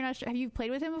not sure. Have you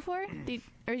played with him before? Or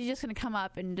are you just gonna come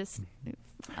up and just?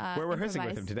 We're rehearsing with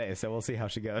improvise? him today, so we'll see how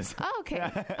she goes. Oh, okay.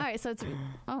 All right. So it's.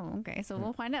 Oh, okay. So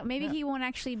we'll find out. Maybe he won't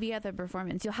actually be at the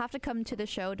performance. You'll have to come to the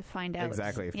show to find out.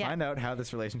 Exactly. Yeah. Find out how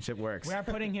this relationship works. We are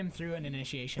putting him through an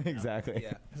initiation. now, Exactly.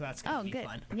 Yeah. So that's gonna Oh, be good.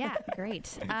 fun. Yeah, great.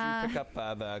 Did you pick up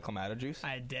the Clamato juice?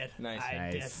 I did. Nice.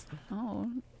 I did. Nice. Oh,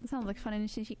 that sounds like fun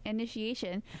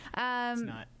initiation. It's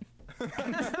not.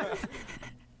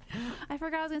 I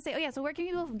forgot I was gonna say. Oh yeah. So where can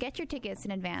people get your tickets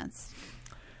in advance?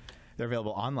 They're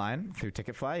available online through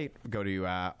Ticketfly. Go to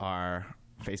our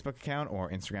Facebook account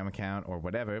or Instagram account or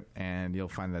whatever, and you'll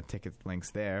find the ticket links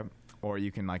there. Or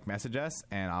you can message us,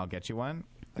 and I'll get you one,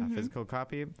 a physical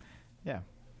copy. Yeah,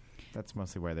 that's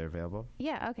mostly where they're available.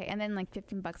 Yeah. Okay. And then like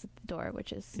 $15 at the door,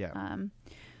 which is Yeah.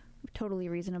 totally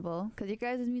reasonable because your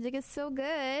guys' music is so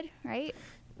good, right?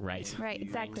 Right. Right.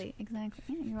 Exactly. Exactly.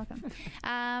 Yeah, you're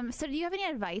welcome. So do you have any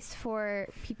advice for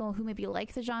people who maybe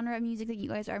like the genre of music that you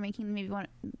guys are making, maybe want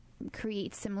to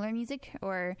create similar music,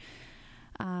 or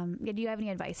do you have any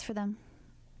advice for them?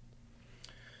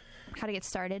 How to get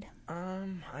started?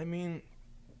 I mean,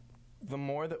 the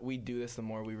more that we do this, the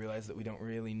more we realize that we don't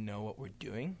really know what we're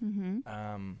doing.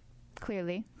 Mm-hmm.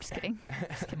 Clearly. Just kidding.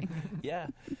 Just kidding. Yeah,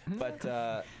 but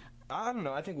I don't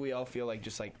know. I think we all feel like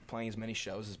just playing as many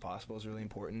shows as possible is really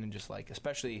important, and just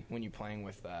especially when you're playing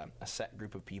with a set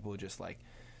group of people, just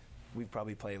we've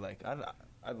probably played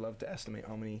I'd love to estimate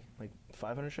how many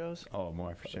 500 shows, Oh,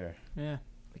 more for sure. Yeah.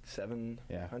 700,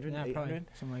 Yeah, 800, probably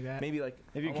something like that. maybe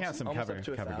If you count some almost cover up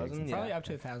to gigs 1,000, and yeah. Probably up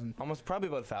to 1,000. Almost probably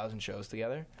about 1,000 shows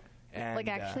together. And,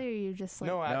 Actually, or you just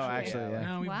no, actually, yeah.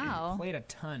 No, we Wow. played a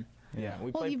ton. yeah.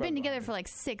 We Well, played you've been probably together for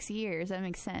 6 years. That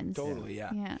makes sense. totally,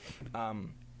 yeah. Yeah.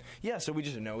 Yeah, so we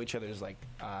just know each other's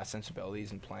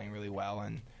sensibilities and playing really well,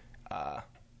 and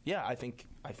yeah, I think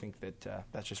that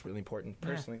that's just really important.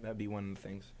 Personally, that'd be one of the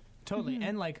things. Totally.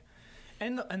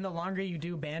 And and the longer you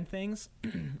do band things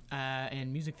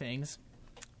and music things,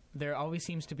 there always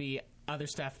seems to be other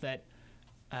stuff that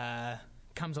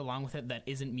comes along with it that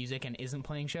isn't music and isn't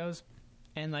playing shows.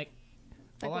 And a Like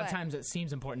lot what? of times it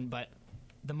seems important, but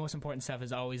the most important stuff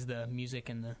is always the music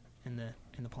and the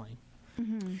playing.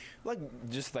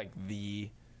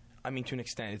 I mean, to an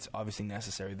extent, it's obviously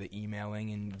necessary, the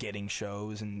emailing and getting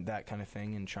shows and that kind of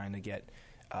thing, and trying to get,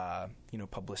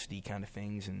 publicity kind of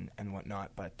things and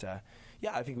whatnot. But,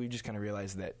 yeah, I think we've just kind of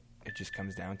realized that it just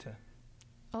comes down to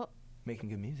Oh. making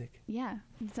good music. Yeah.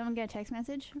 Did someone get a text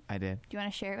message? Do I did. you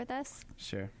want to share it with us?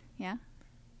 Sure. Yeah.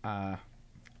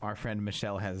 our friend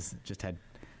Michelle has just had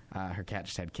her cat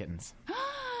just had kittens.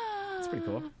 It's pretty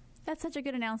cool. That's such a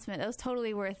good announcement. That was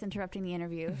totally worth interrupting the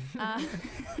interview. I'm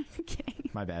kidding.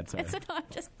 My bad. Sorry.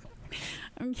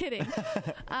 I'm kidding.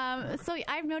 So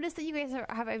I've noticed that you guys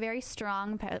have a very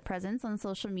strong presence on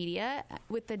social media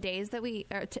with the days that we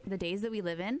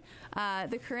live in.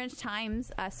 The current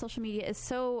times, social media is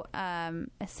so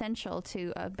essential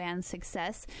to a band's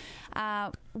success.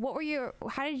 How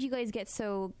did you guys get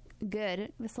so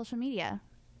good with social media?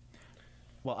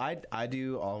 Well, I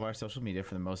do all of our social media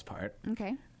for the most part.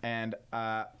 Okay. And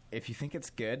if you think it's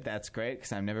good, that's great,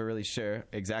 because I'm never really sure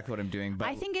exactly what I'm doing. But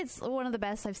I think it's one of the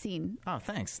best I've seen. Oh,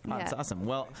 thanks. Oh, Yeah. That's awesome.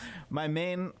 Well, my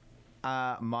main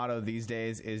motto these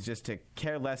days is just to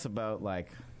care less about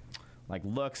like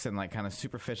looks and like kind of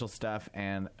superficial stuff,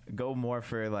 and go more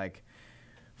for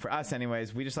us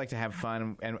anyways, we just like to have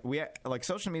fun, and we like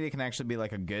social media can actually be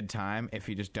like a good time if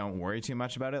you just don't worry too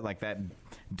much about it, like that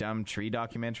dumb tree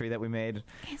documentary that we made.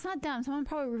 It's not dumb. Someone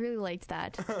probably really liked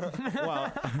that.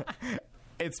 Well,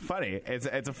 it's funny. It's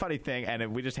a funny thing,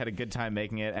 and we just had a good time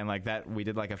making it. And like that, we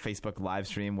did like a Facebook live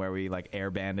stream where we like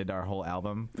air banded our whole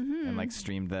album and like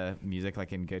streamed the music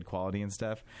like in good quality and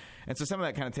stuff. And so some of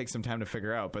that kind of takes some time to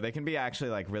figure out, but they can be actually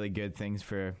like really good things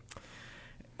for,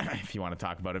 if you want to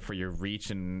talk about it, for your reach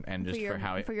and just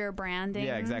for your branding.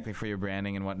 Yeah, exactly, for your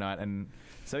branding and whatnot. And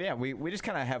so yeah, we just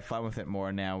kind of have fun with it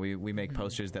more now. We make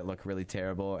posters that look really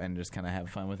terrible and just kind of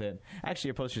have fun with it. Actually,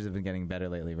 your posters have been getting better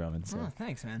lately, Roman. So. Oh,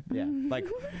 thanks, man. Yeah,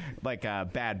 like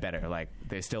bad better. Like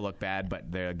they still look bad,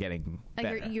 but they're getting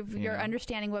better. You're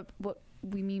understanding what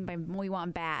we mean by we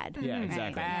want bad. Yeah, right?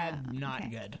 exactly. Bad, not Okay.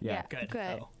 good. Yeah.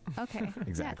 Good. Oh. Okay.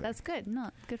 Exactly. Yeah, that's good.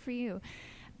 No, good for you.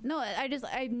 No,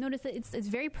 I noticed that it's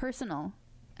very personal,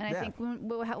 and I Yeah. think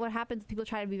what happens, people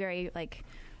try to be very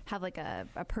have like a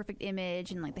perfect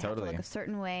image, and like they have to Totally. look a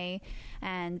certain way,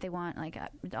 and they want to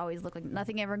always look like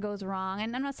nothing ever goes wrong.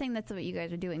 And I'm not saying that's what you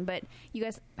guys are doing, but you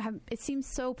guys have, it seems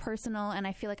so personal, and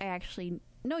I feel like I actually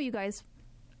know you guys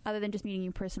other than just meeting you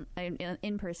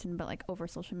in person, but like over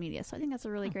social media. So I think that's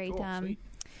a really great cool, sweet.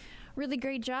 really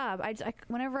great job.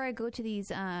 Whenever I go to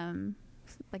these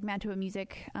like Manitoba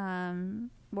music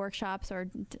workshops, or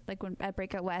like at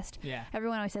Breakout West, Yeah.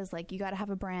 everyone always says like you got to have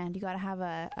a brand, you got to have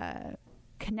a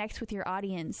connect with your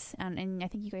audience, and I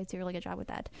think you guys do a really good job with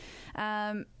that.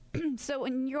 So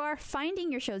when you are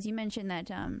finding your shows, you mentioned that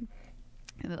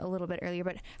a little bit earlier,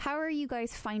 but how are you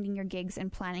guys finding your gigs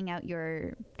and planning out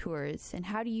your tours, and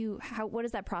what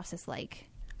is that process like?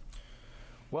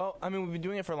 Well, I mean, we've been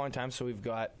doing it for a long time, so we've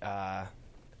got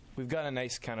a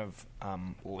nice kind of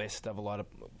list of a lot of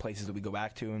places that we go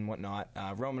back to and whatnot.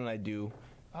 Roman and I do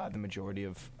the majority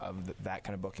of that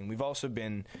kind of booking. We've also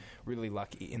been really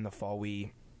lucky in the fall.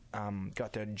 We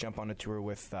got to jump on a tour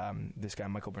with this guy,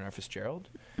 Michael Bernard Fitzgerald,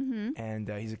 and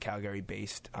he's a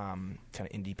Calgary-based kind of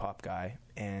indie pop guy.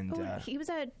 And He was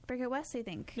at Breakout West, I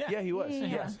think. yeah, he was. Yeah.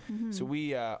 Yes. So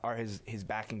we are his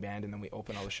backing band, and then we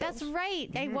open all the shows. That's right.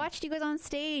 I watched you guys on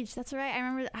stage. That's right. I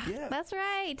remember. Yeah. That's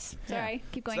right. Sorry.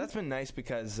 Keep going. So that's been nice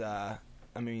because, I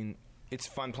mean, it's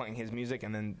fun playing his music,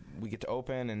 and then we get to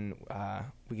open, and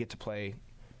we get to play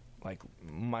like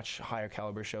much higher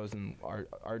caliber shows, and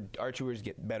our tours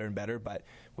get better and better. But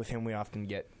with him, we often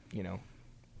get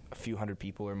a few hundred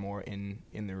people or more in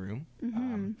the room,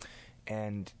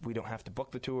 and we don't have to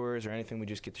book the tours or anything. We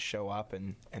just get to show up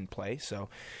and play. So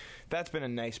that's been a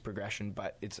nice progression.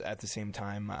 But it's at the same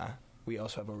time, we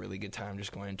also have a really good time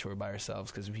just going on tour by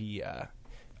ourselves, because we.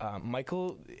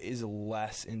 Michael is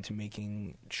less into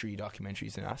making tree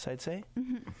documentaries than us, I'd say.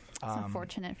 It's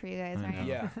unfortunate for you guys, I right? know.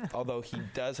 Yeah, although he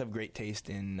does have great taste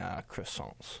in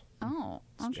croissants. Oh,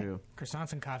 okay. True.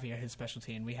 Croissants and coffee are his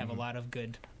specialty, and we have a lot of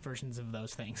good versions of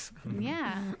those things.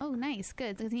 Yeah. Oh, nice.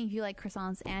 Good. I think if you like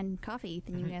croissants and coffee,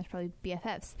 then you guys are probably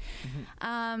BFFs.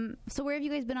 So where have you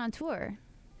guys been on tour?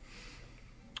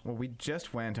 Well, we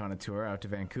just went on a tour out to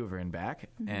Vancouver and back,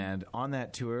 and on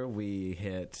that tour we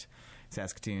hit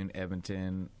Saskatoon,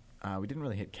 Edmonton. We didn't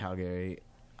really hit Calgary.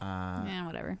 Yeah,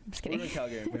 whatever. I'm just We were kidding. in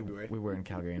Calgary in February. We were in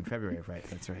Calgary in February, right?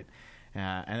 That's right.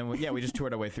 And then we just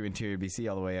toured our way through interior BC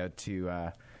all the way out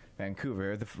to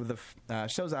Vancouver. The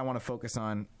shows I want to focus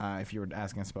on, if you were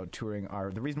asking us about touring, are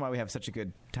the reason why we have such a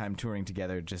good time touring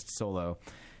together, just solo,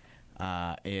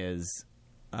 is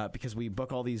because we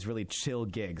book all these really chill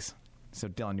gigs. So,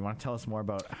 Dylan, you want to tell us more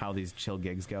about how these chill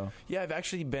gigs go? Yeah, I've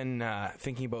actually been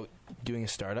thinking about doing a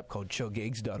startup called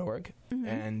chillgigs.org.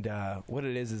 And what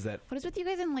it is that... What is with you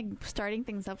guys and like starting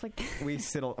things up like that? We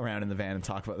sit around in the van and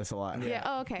talk about this a lot. Yeah.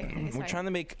 Oh, okay. We're trying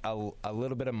to make a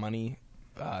little bit of money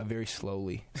very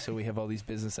slowly. So we have all these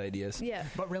business ideas. Yeah.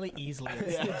 But really easily.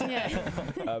 Yeah.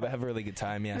 But have a really good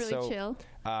time. Yeah. Really so chill.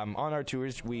 on our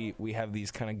tours, we have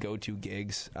these kind of go-to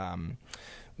gigs.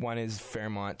 One is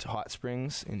Fairmont Hot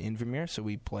Springs in Invermere, so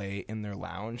we play in their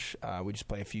lounge. We just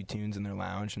play a few tunes in their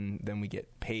lounge, and then we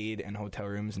get paid and hotel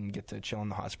rooms and get to chill in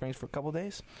the hot springs for a couple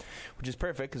days, which is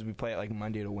perfect because we play it like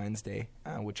Monday to Wednesday,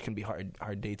 which can be hard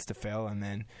dates to fill. And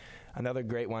then another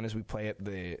great one is we play at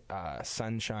the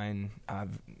Sunshine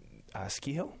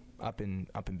Ski Hill up in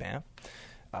Banff.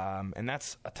 And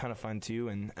that's a ton of fun too,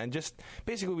 and just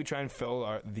basically we try and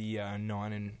fill the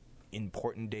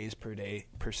non-important days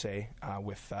per se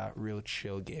with real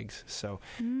chill gigs. So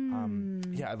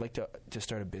yeah, I'd like to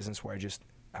start a business where I just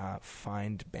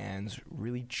find bands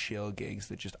really chill gigs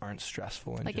that just aren't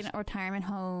stressful and Like just in retirement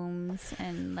homes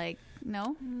and like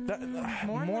no. More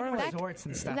That- like resorts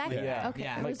and stuff. That, Yeah. Okay,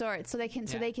 Yeah. resorts, so they can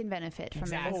benefit from it as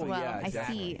Exactly. well. Oh, yeah, I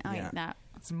exactly. see. Oh, Yeah. yeah.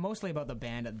 It's mostly about the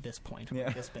band at this point. Yeah.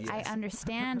 With this business. I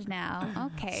understand now.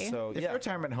 Okay. so If yeah, your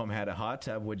retirement home had a hot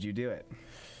tub, would you do it?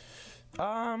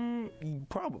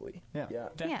 probably Yeah.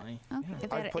 Definitely. Yeah. Okay.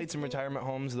 If I've that- played some retirement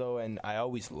homes though, and I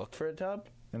always look for a tub.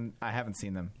 And I haven't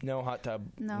seen them. No hot tub.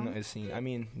 No. Is seen. I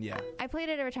mean, yeah. I played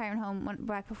at a retirement home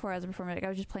back before I was a performer. Like I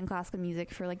was just playing classical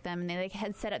music for like them, and they like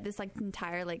had set up this like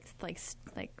entire like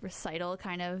recital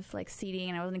kind of like seating,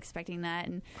 and I wasn't expecting that.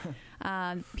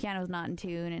 And piano was not in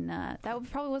tune, and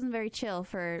probably wasn't very chill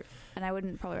for. And I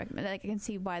wouldn't probably recommend. Like I can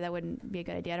see why that wouldn't be a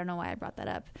good idea. I don't know why I brought that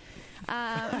up.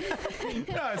 No,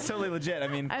 it's totally legit. I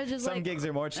mean, I was just some like, gigs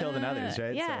are more chill than others,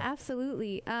 right? Yeah, So-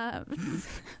 absolutely.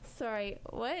 Sorry,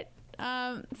 what?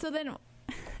 So then,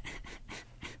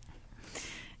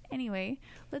 anyway,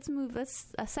 let's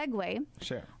segue.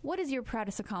 Sure. What is your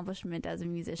proudest accomplishment as a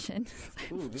musician?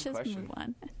 Ooh, good Just question. move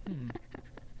on.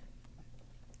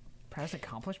 Proudest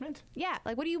accomplishment? Yeah,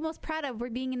 like what are you most proud of for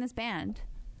being in this band?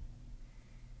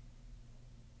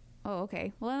 Oh,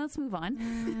 okay. Well, then let's move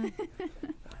on.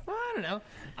 Well, I don't know.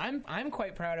 I'm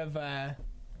quite proud of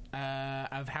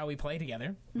how we play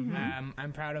together.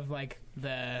 I'm proud of like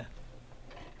the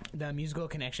musical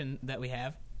connection that we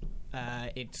have.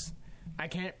 I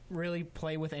can't really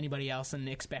play with anybody else and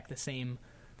expect the same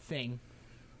thing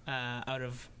out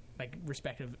of like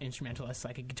respective instrumentalists,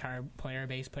 like a guitar player,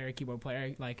 bass player, keyboard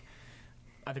player, like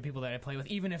other people that I play with,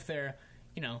 even if they're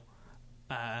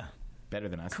Better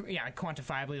than us.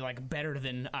 quantifiably like better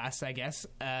than us, I guess.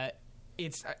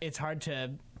 It's hard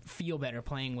to feel better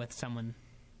playing with someone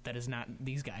that is not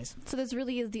these guys. So this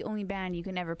really is the only band you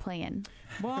can ever play in.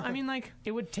 Well, I mean, like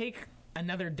it would take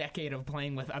another decade of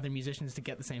playing with other musicians to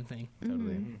get the same thing.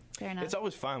 Totally. Fair enough. It's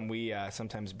always fun. We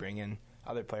sometimes bring in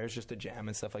other players just to jam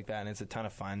and stuff like that, and it's a ton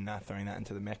of fun throwing that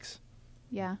into the mix.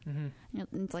 Yeah.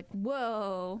 It's like,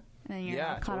 whoa. And then you're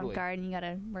Yeah, all caught totally. off guard and you got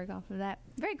to work off of that.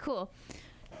 Very cool.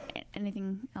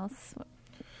 Anything else?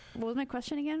 What was my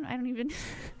question again? I don't even.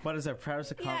 What is our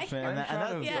proudest Yeah, I- accomplishment? I'm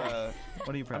proud of, Yeah.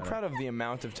 What are you proud I'm of? proud of the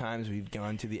amount of times we've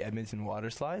gone to the Edmonton water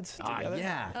slides together.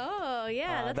 Yeah. Oh,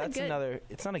 yeah. That's a good. another.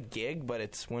 It's not a gig, but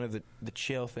it's one of the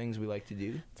chill things we like to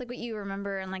do. It's like what you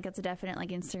remember, and like it's a definite like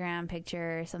Instagram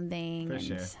picture or something. For and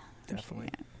sure. Definitely.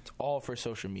 Yeah. It's all for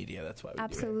social media. That's why we do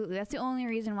Absolutely. That's the only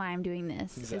reason why I'm doing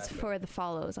this is Exactly. for the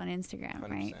follows on Instagram,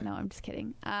 right? 100%. No, I'm just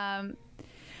kidding.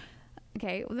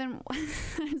 Okay, well then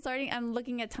I'm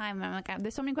looking at time. And I'm like,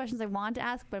 there's so many questions I want to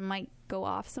ask, but it might go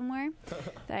off somewhere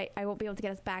that I won't be able to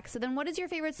get us back. So then, what is your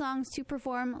favorite songs to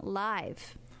perform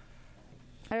live,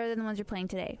 other than the ones you're playing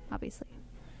today? Obviously.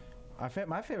 My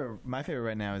favorite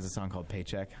right now is a song called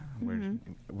Paycheck. Where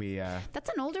we That's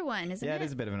an older one, isn't it? yeah, it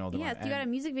is a bit of an older Yeah, one. you got a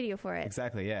And- music video for it.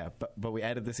 Exactly, yeah. But we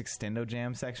added this extendo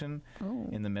jam section Oh.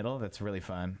 in the middle. That's really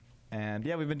fun. And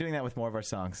yeah, we've been doing that with more of our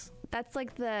songs. That's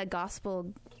like the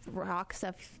gospel rock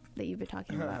stuff that you've been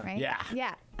talking about, right? Yeah.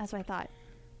 Yeah, that's what I thought.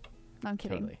 No, I'm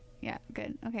kidding. Totally. Yeah,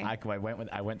 good. Okay.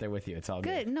 I went there with you. It's all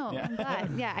good. Good. No, Yeah. I'm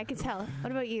glad. Yeah, I could tell.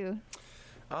 What about you?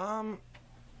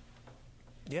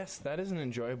 Yes, that is an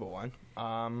enjoyable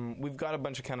one. We've got a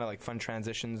bunch of kind of like fun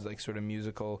transitions, like sort of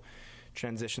musical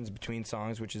transitions between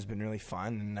songs, which has been really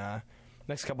fun. And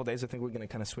next couple days, I think we're going to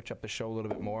kind of switch up the show a little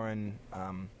bit more, and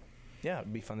yeah,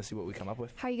 it'd be fun to see what we come up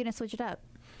with. How are you going to switch it up?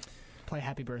 Play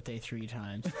Happy Birthday 3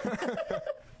 times.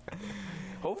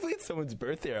 Hopefully, it's someone's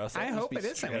birthday. Or else that I must hope be it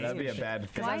is strange. Yeah, that'd be a bad.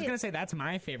 Because Why- I was going to say that's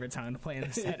my favorite song to play in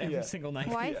the set every Yeah. single night.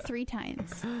 Why 3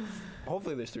 times?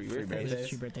 Hopefully, there's three birthdays. There's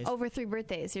 3 birthdays. Over 3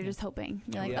 birthdays. You're just hoping.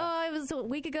 You're like, Yeah. oh, it was a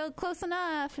week ago, close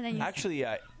enough. And then you Actually,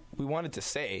 we wanted to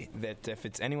say that if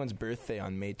it's anyone's birthday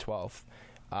on May 12th,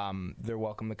 they're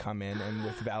welcome to come in, and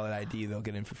with valid ID, they'll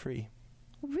get in for free.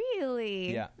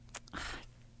 Really? Yeah.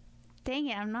 Dang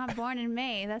it, I'm not born in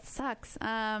May. That sucks.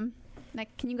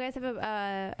 Like, can you guys have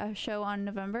a show on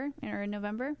November or in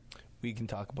November? We can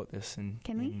talk about this in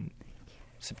Can we? in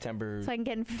September. So I can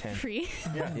get in 10th. free.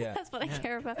 Yeah. That's what I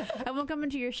care about. I won't come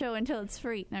into your show until it's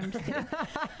free. No, I'm just kidding.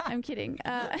 I'm kidding.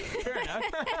 Fair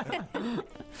enough.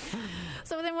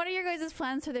 So then what are your guys'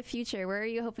 plans for the future? Where are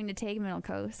you hoping to take Middle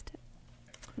Coast?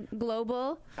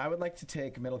 Global? I would like to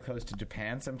take Middle Coast to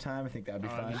Japan sometime. I think that would be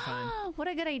fun. Oh, what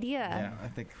a good idea. Yeah, I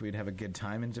think we'd have a good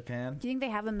time in Japan. Do you think they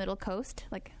have a Middle Coast?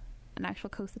 Like an actual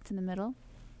coast that's in the middle?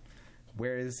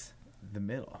 Where is the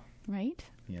middle? Right?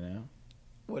 You know?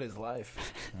 What is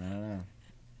life? I don't know.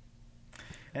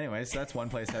 Anyway, so that's one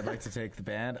place I'd like to take the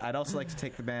band. I'd also like to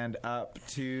take the band up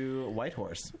to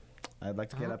Whitehorse. I'd like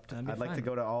to get up to. that'd be I'd like to fun.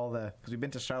 go to all the because we've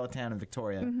been to Charlottetown and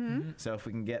Victoria. So if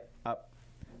we can get up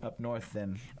north,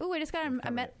 then Ooh, I just got a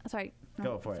covered met. Sorry. No,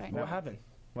 Go for it. sorry. No. What happened?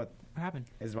 what What happened?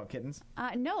 is it about kittens?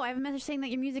 No, I have a message saying that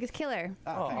your music is killer.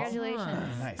 Oh,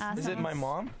 Congratulations. Nice. Is it my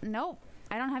mom? Nope.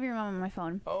 I don't have your mom on my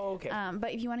phone. Oh, okay.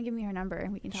 But if you want to give me her number,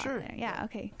 we can talk Sure. there. Yeah,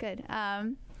 okay, good.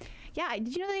 Yeah,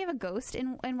 did you know that they have a ghost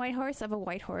in Whitehorse of a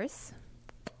white horse?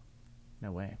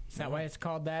 No way. Is that why it's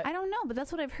called that? I don't know, but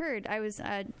that's what I've heard. I was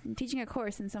teaching a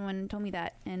course and someone told me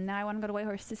that, and now I want to go to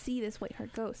Whitehorse to see this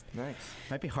white-haired ghost. Nice.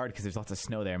 Might be hard because there's lots of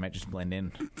snow there. It might just blend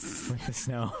in with the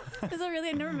snow. Is it really?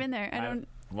 I've never been there. I don't.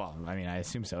 Well, I mean, I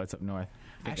assume so. It's up north.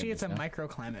 I think Actually, it'd it's a be snow.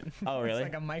 microclimate. Oh, really?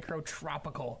 It's like a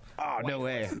microtropical. Oh, no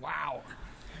way. Wow.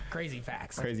 Crazy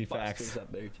facts. Crazy Buster's facts.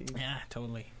 up there too. Yeah,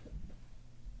 totally.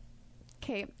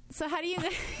 Okay, so how do you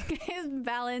guys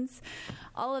balance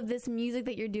all of this music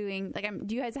that you're doing? Like,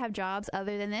 do you guys have jobs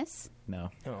other than this?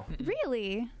 No. Oh.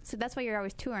 Really? So that's why you're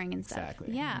always touring and stuff.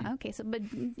 Exactly. Yeah. Okay. So, but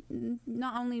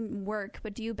not only work,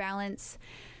 but do you balance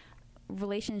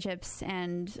relationships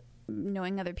and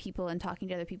knowing other people and talking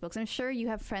to other people? Because I'm sure you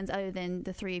have friends other than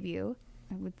the three of you.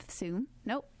 I would assume.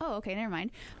 Nope. Oh, okay. Never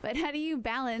mind. But how do you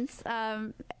balance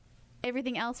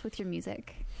everything else with your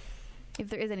music? If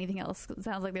there is anything else, 'cause it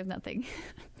sounds like there's nothing.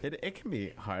 It can be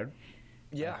hard.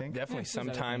 Yeah, I think. definitely. Yeah, there's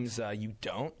other Sometimes you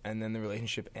don't, and then the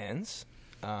relationship ends,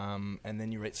 and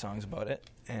then you write songs about it,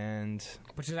 and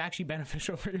Which is actually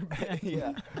beneficial for your band.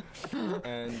 yeah.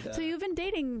 And So you've been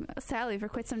dating Sally for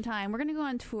quite some time. We're going to go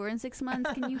on tour in 6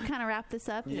 months. Can you kind of wrap this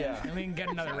up? yeah. And we can get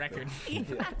another record.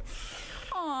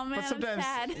 Oh man, But sometimes-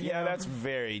 I'm sad. Yeah, that's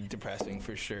very depressing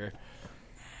for sure.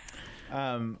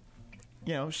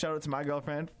 You know, shout out to my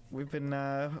girlfriend. We've been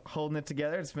holding it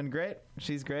together. It's been great.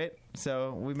 She's great.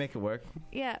 So we make it work.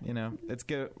 Yeah. You know, it's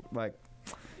good. Like,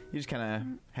 you just kind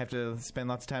of have to spend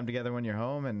lots of time together when you're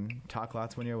home and talk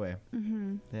lots when you're away.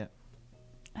 Mm-hmm. Yeah.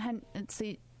 And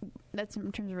so that's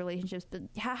in terms of relationships. But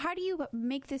how do you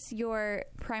make this your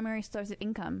primary source of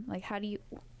income? Like, how are you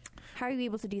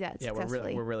able to do that Yeah,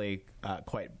 successfully? we're really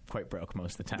quite broke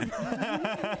most of the time.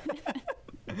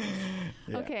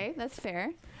 Yeah. Okay, that's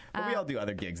fair. But we all do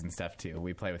other gigs and stuff too.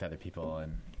 We play with other people,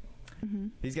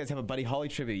 and these guys have a Buddy Holly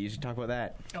tribute. You should talk about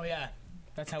that. Oh, yeah.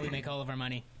 That's how we make all of our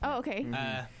money. Oh, okay.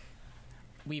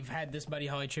 We've had this Buddy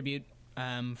Holly tribute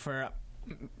for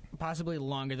possibly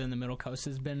longer than the Middle Coast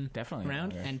has been Definitely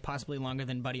around, longer. and possibly longer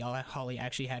than Buddy Holly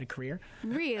actually had a career.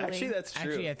 Really? Actually, that's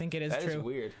true. Actually, I think it is That true. is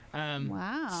weird.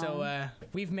 Wow. So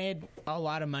we've made a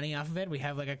lot of money off of it. We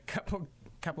have like a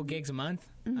couple gigs a month.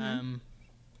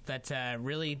 That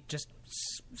really just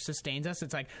sustains us.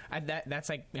 It's like that's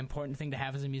like important thing to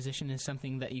have as a musician is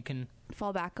something that you can.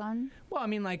 fall back on. Well, I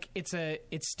mean, like it's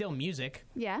still music,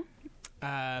 Yeah.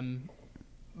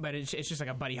 but it's just like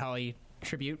a Buddy Holly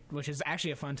tribute, which is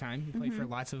actually a fun time. You play for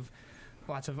lots of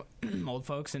old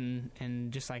folks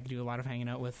and just like do a lot of hanging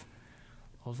out with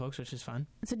old folks, which is fun.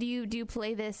 So do you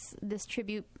play this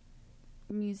tribute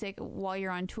music while you're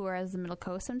on tour as the Middle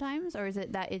Coast sometimes, or is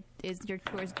it that it is your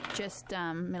tours just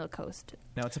Middle Coast?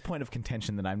 Now, it's a point of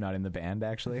contention that I'm not in the band,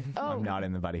 actually. Oh. I'm not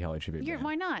in the Buddy Holly tribute band.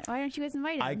 Why not? Why aren't you guys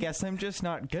invited? I guess I'm just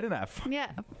not good enough. Yeah.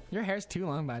 Your hair's too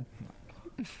long, bud.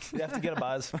 You have to get a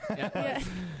buzz. Yeah.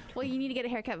 Well, you need to get a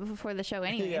haircut before the show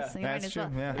anyway, Yeah, so you that's might as true,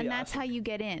 well. yeah. And Yeah, that's how you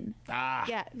get in. Ah.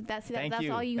 Yeah, that's Thank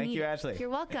you. all you Thank need. you, Ashley. You're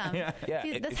welcome. Yeah. Yeah,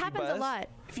 See, if this you happens buzz- a lot.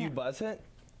 If you buzz it,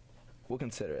 we'll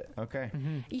consider it. Okay.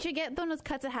 You should get one of those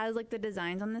cuts that has like the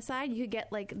designs on the side. You could get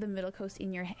like the Middle Coast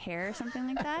in your hair or something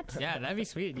like that. Yeah, that'd be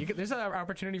sweet. There's an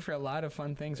opportunity for a lot of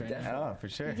fun things right now. Oh, for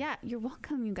sure. Yeah, you're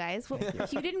welcome, you guys. Well,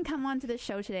 if you didn't come on to the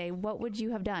show today, what would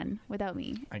you have done without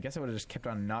me? I guess I would have just kept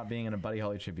on not being in a Buddy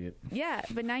Holly tribute. Yeah,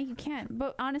 but now you can't.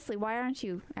 But honestly, why aren't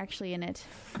you actually in it?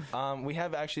 We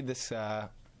have actually this.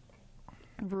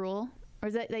 Rule? Or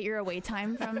is that your away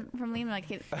time from Liam? Like,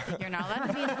 hey, you're not allowed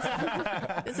to be in this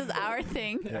song. This is our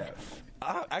thing. Yeah.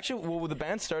 Actually, well, the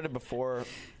band started before.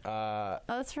 Oh,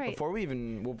 that's right.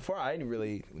 Before I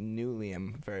really knew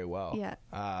Liam very well. Yeah.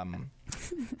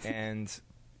 And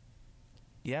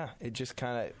yeah, it just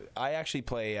kind of. I actually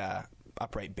play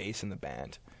upright bass in the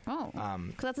band. Oh,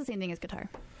 because that's the same thing as guitar.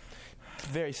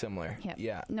 Very similar. Yeah.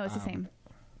 Yeah. No, it's the same.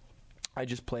 I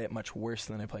just play it much worse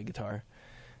than I play guitar.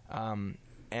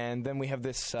 And then we have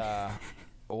this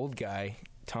old guy,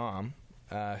 Tom,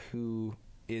 who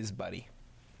is Buddy.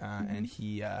 And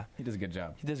he does a good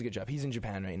job. He does a good job. He's in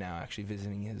Japan right now, actually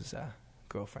visiting his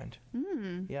girlfriend.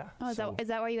 Yeah. Oh, is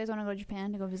that why you guys want to go to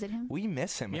Japan to go visit him? We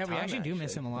miss him. Yeah, a ton, we actually do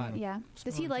miss him a lot. Yeah.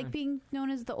 Does he like being known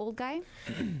as the old guy?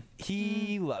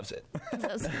 He loves it.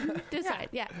 Decide.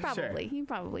 Yeah, probably. Sure. He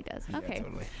probably does. Okay. Yeah,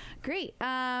 totally. Great.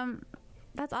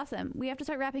 That's awesome. We have to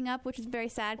start wrapping up, which is very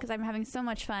sad because I'm having so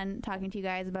much fun talking to you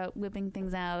guys about whipping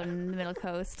things out in the Middle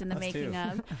Coast and the Us making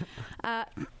too.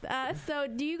 of. So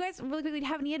do you guys really quickly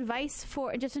have any advice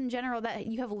for just in general that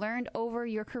you have learned over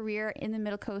your career in the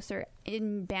Middle Coast or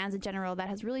in bands in general that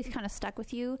has really kind of stuck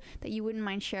with you that you wouldn't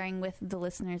mind sharing with the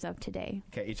listeners of today?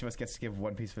 Okay, each of us gets to give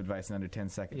one piece of advice in under 10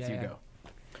 seconds. Yeah, you yeah. go.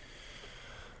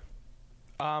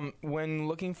 When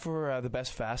looking for the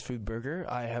best fast food burger,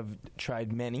 I have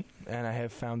tried many, and I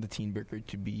have found the Teen Burger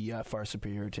to be far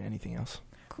superior to anything else.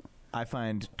 I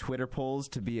find Twitter polls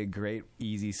to be a great,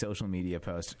 easy social media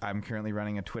post. I'm currently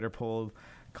running a Twitter poll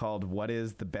called "What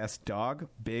is the best dog?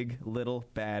 Big, little,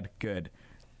 bad, good?"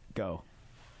 Go.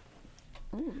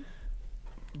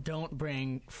 Don't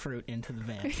bring fruit into the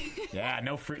van. Yeah,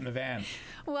 no fruit in the van.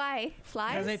 Why?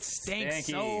 Flies? Because it stinks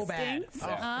so Stinky. bad. Stinks?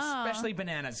 Oh, Oh. especially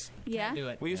bananas. Yeah. Can't do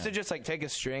it. We used to just like take a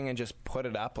string and just put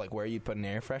it up like where you put an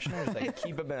air freshener. Just like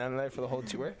keep a banana there for the whole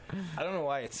tour. I don't know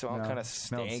why it's all No, kind of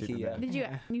smells super stanky. bad. Did you?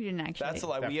 You didn't actually. That's a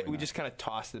lie. We Definitely just kind of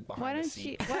tossed it behind Why the don't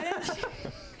seat. you?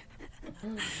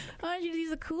 Why don't you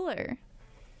use a cooler?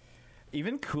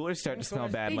 Even coolers start to smell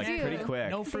bad They like do. pretty quick.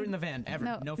 No fruit in the van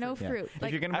ever. No fruit. fruit. If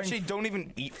Like you're gonna bring Actually, don't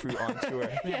even eat fruit on tour.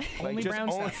 Yeah. Like Only just brown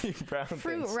only stuff. brown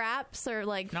fruit things. wraps or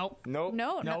like Nope. Nope.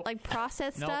 no, not Nope. like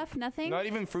processed Nope. stuff. Nothing. Not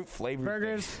even fruit flavored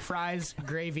Burgers, fries,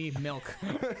 gravy, milk.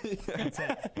 That's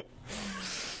it.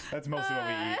 That's mostly what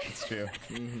we eat. It's true.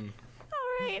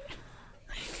 All right.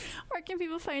 Where can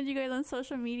people find you guys on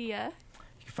social media?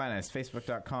 You can find us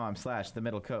facebook.com/The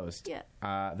Middle Coast. Yeah.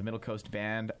 The Middle Coast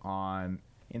Band on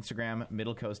Instagram,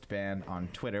 Middle Coast Band on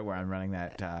Twitter, where I'm running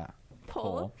that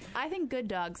poll. I think good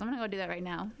dogs. I'm gonna go do that right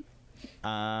now.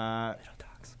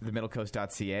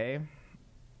 TheMiddleCoast.ca.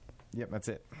 Yep, that's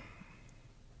it.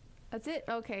 That's it.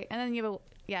 Okay, and then you have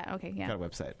Got a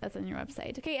website. That's on your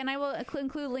website. Okay, and I will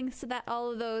include links to that,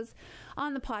 all of those,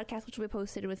 on the podcast, which will be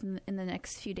posted within in the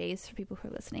next few days for people who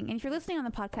are listening. And if you're listening on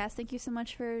the podcast, thank you so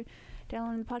much for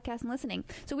downloading the podcast and listening.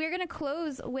 So we are going to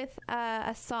close with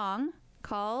a song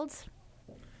called.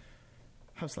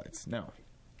 House Lights. No. What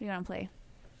do you want to play?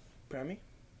 Pray on me.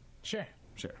 Sure.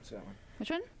 Sure. What's that one? Which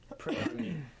one? Pray on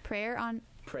me. Prayer on.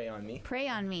 Pray on me. Pray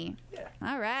on me. Yeah.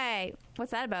 All right.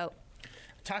 What's that about?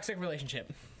 Toxic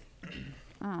relationship.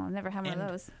 Oh, never had one And- of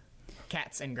those.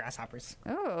 Cats and grasshoppers.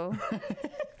 Oh,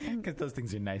 Because those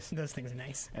things are nice. Those things are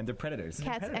nice. And they're predators.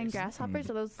 cats and predators. grasshoppers.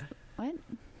 Are those what?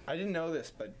 I didn't know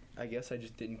this, but I guess I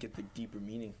just didn't get the deeper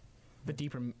meaning. The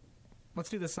deeper. Let's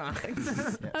do the song. Yeah, Okay,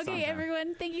 song time.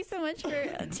 everyone, thank you so much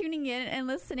for tuning in and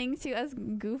listening to us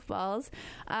goofballs.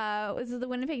 This is the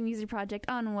Winnipeg Music Project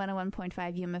on 101.5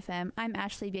 UMFM. I'm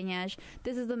Ashley Bianyaj.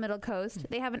 This is The Middle Coast.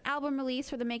 They have an album release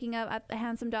for the making of at the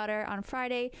Handsome Daughter on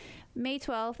Friday, May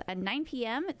 12th at 9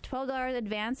 p.m. $12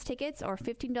 advance tickets or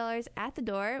 $15 at the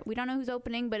door. We don't know who's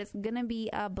opening, but it's going to be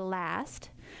a blast.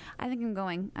 I think I'm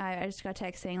going. I just got a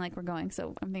text saying like we're going,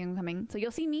 so I think I'm coming. So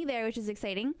you'll see me there, which is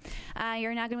exciting.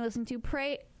 You're now going to listen to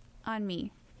Pray on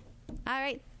Me. All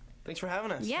right. Thanks for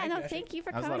having us. Yeah, Thank no, you, Ashley. thank you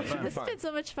for That was a lot coming. of fun. This has been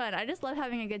so much fun. I just love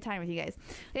having a good time with you guys.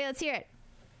 Okay, let's hear it.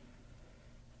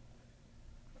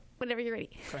 Whenever you're ready.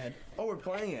 Go ahead. Oh, we're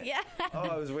playing it. Yeah. Oh,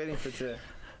 I was waiting for it to.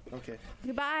 Okay.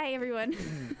 Goodbye, everyone.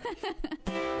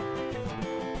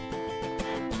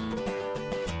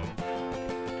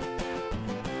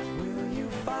 Will you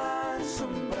find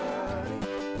somebody?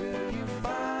 Will you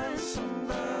find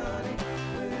somebody?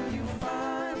 Will you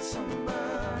find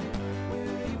somebody?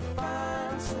 Will you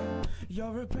find some?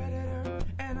 You're a predator,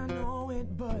 and I know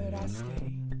it, but I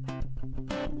stay.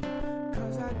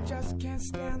 'Cause I just can't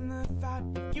stand the thought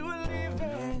of you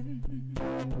leaving.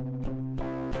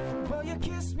 Well, you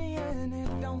kiss me and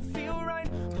it don't feel right,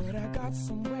 but I got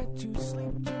somewhere to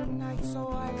sleep tonight, so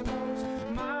I close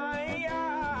my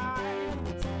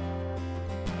eyes.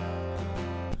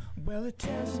 Well, it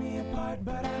tears me apart,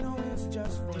 but I know it's just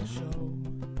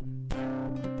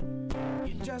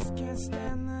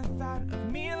stand the thought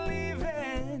of me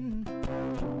leaving.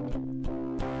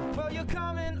 Well, you're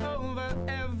coming over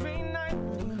every night.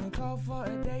 When I call for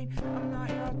a date, I'm not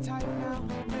your type now.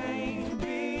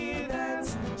 Maybe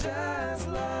that's just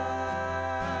life.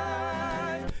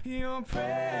 You're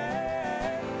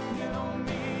prey, you know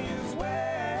me as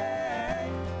well.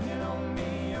 You know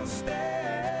me, you'll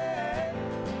stay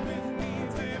with me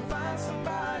till you find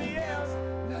somebody else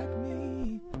like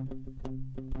me.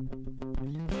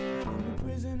 I'm a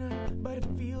prisoner, but it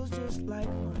feels just like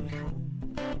my home.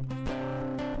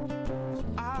 So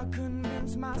I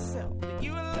convince myself that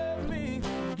you love me.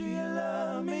 Do you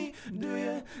love me? Do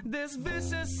you? This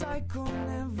vicious cycle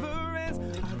never ends.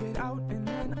 I get out and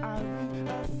then I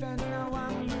re-offend. Now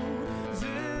I'm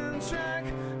losing track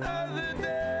of the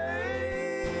days.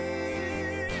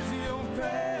 You'll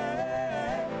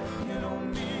pray, you know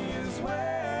me as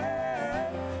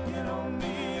well. You know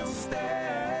me, you'll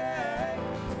stay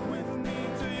with me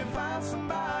till you find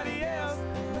somebody else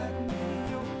like me.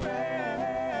 You'll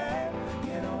pray,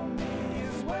 you know me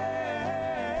as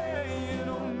well. You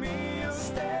know me, you'll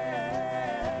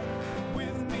stay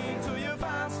with me till you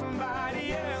find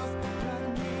somebody else like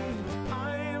me.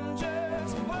 I am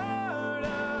just part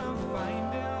of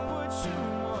finding what you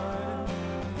want.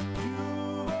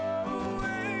 You've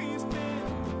always been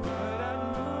good at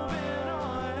moving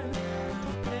on.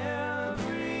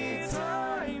 Every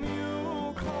time you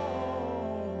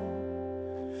call,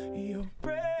 you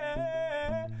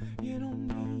pray. You know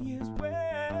me as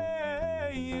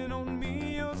well. You know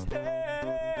me, you'll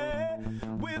stay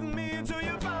with me till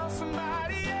you found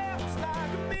somebody else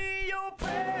like me. You'll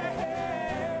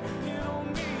pray. You know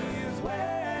me as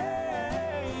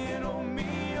well. You know me,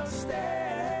 you'll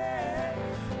stay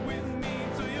with me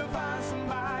till you find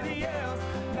somebody else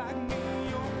like me.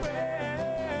 You'll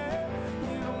pray.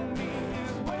 You know me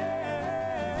as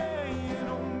well. You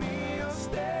know me, you'll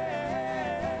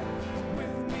stay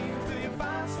with me till you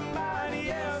find somebody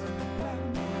else like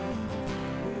me.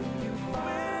 Will you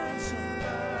find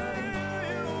somebody?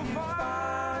 Will you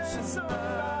find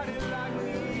somebody like me?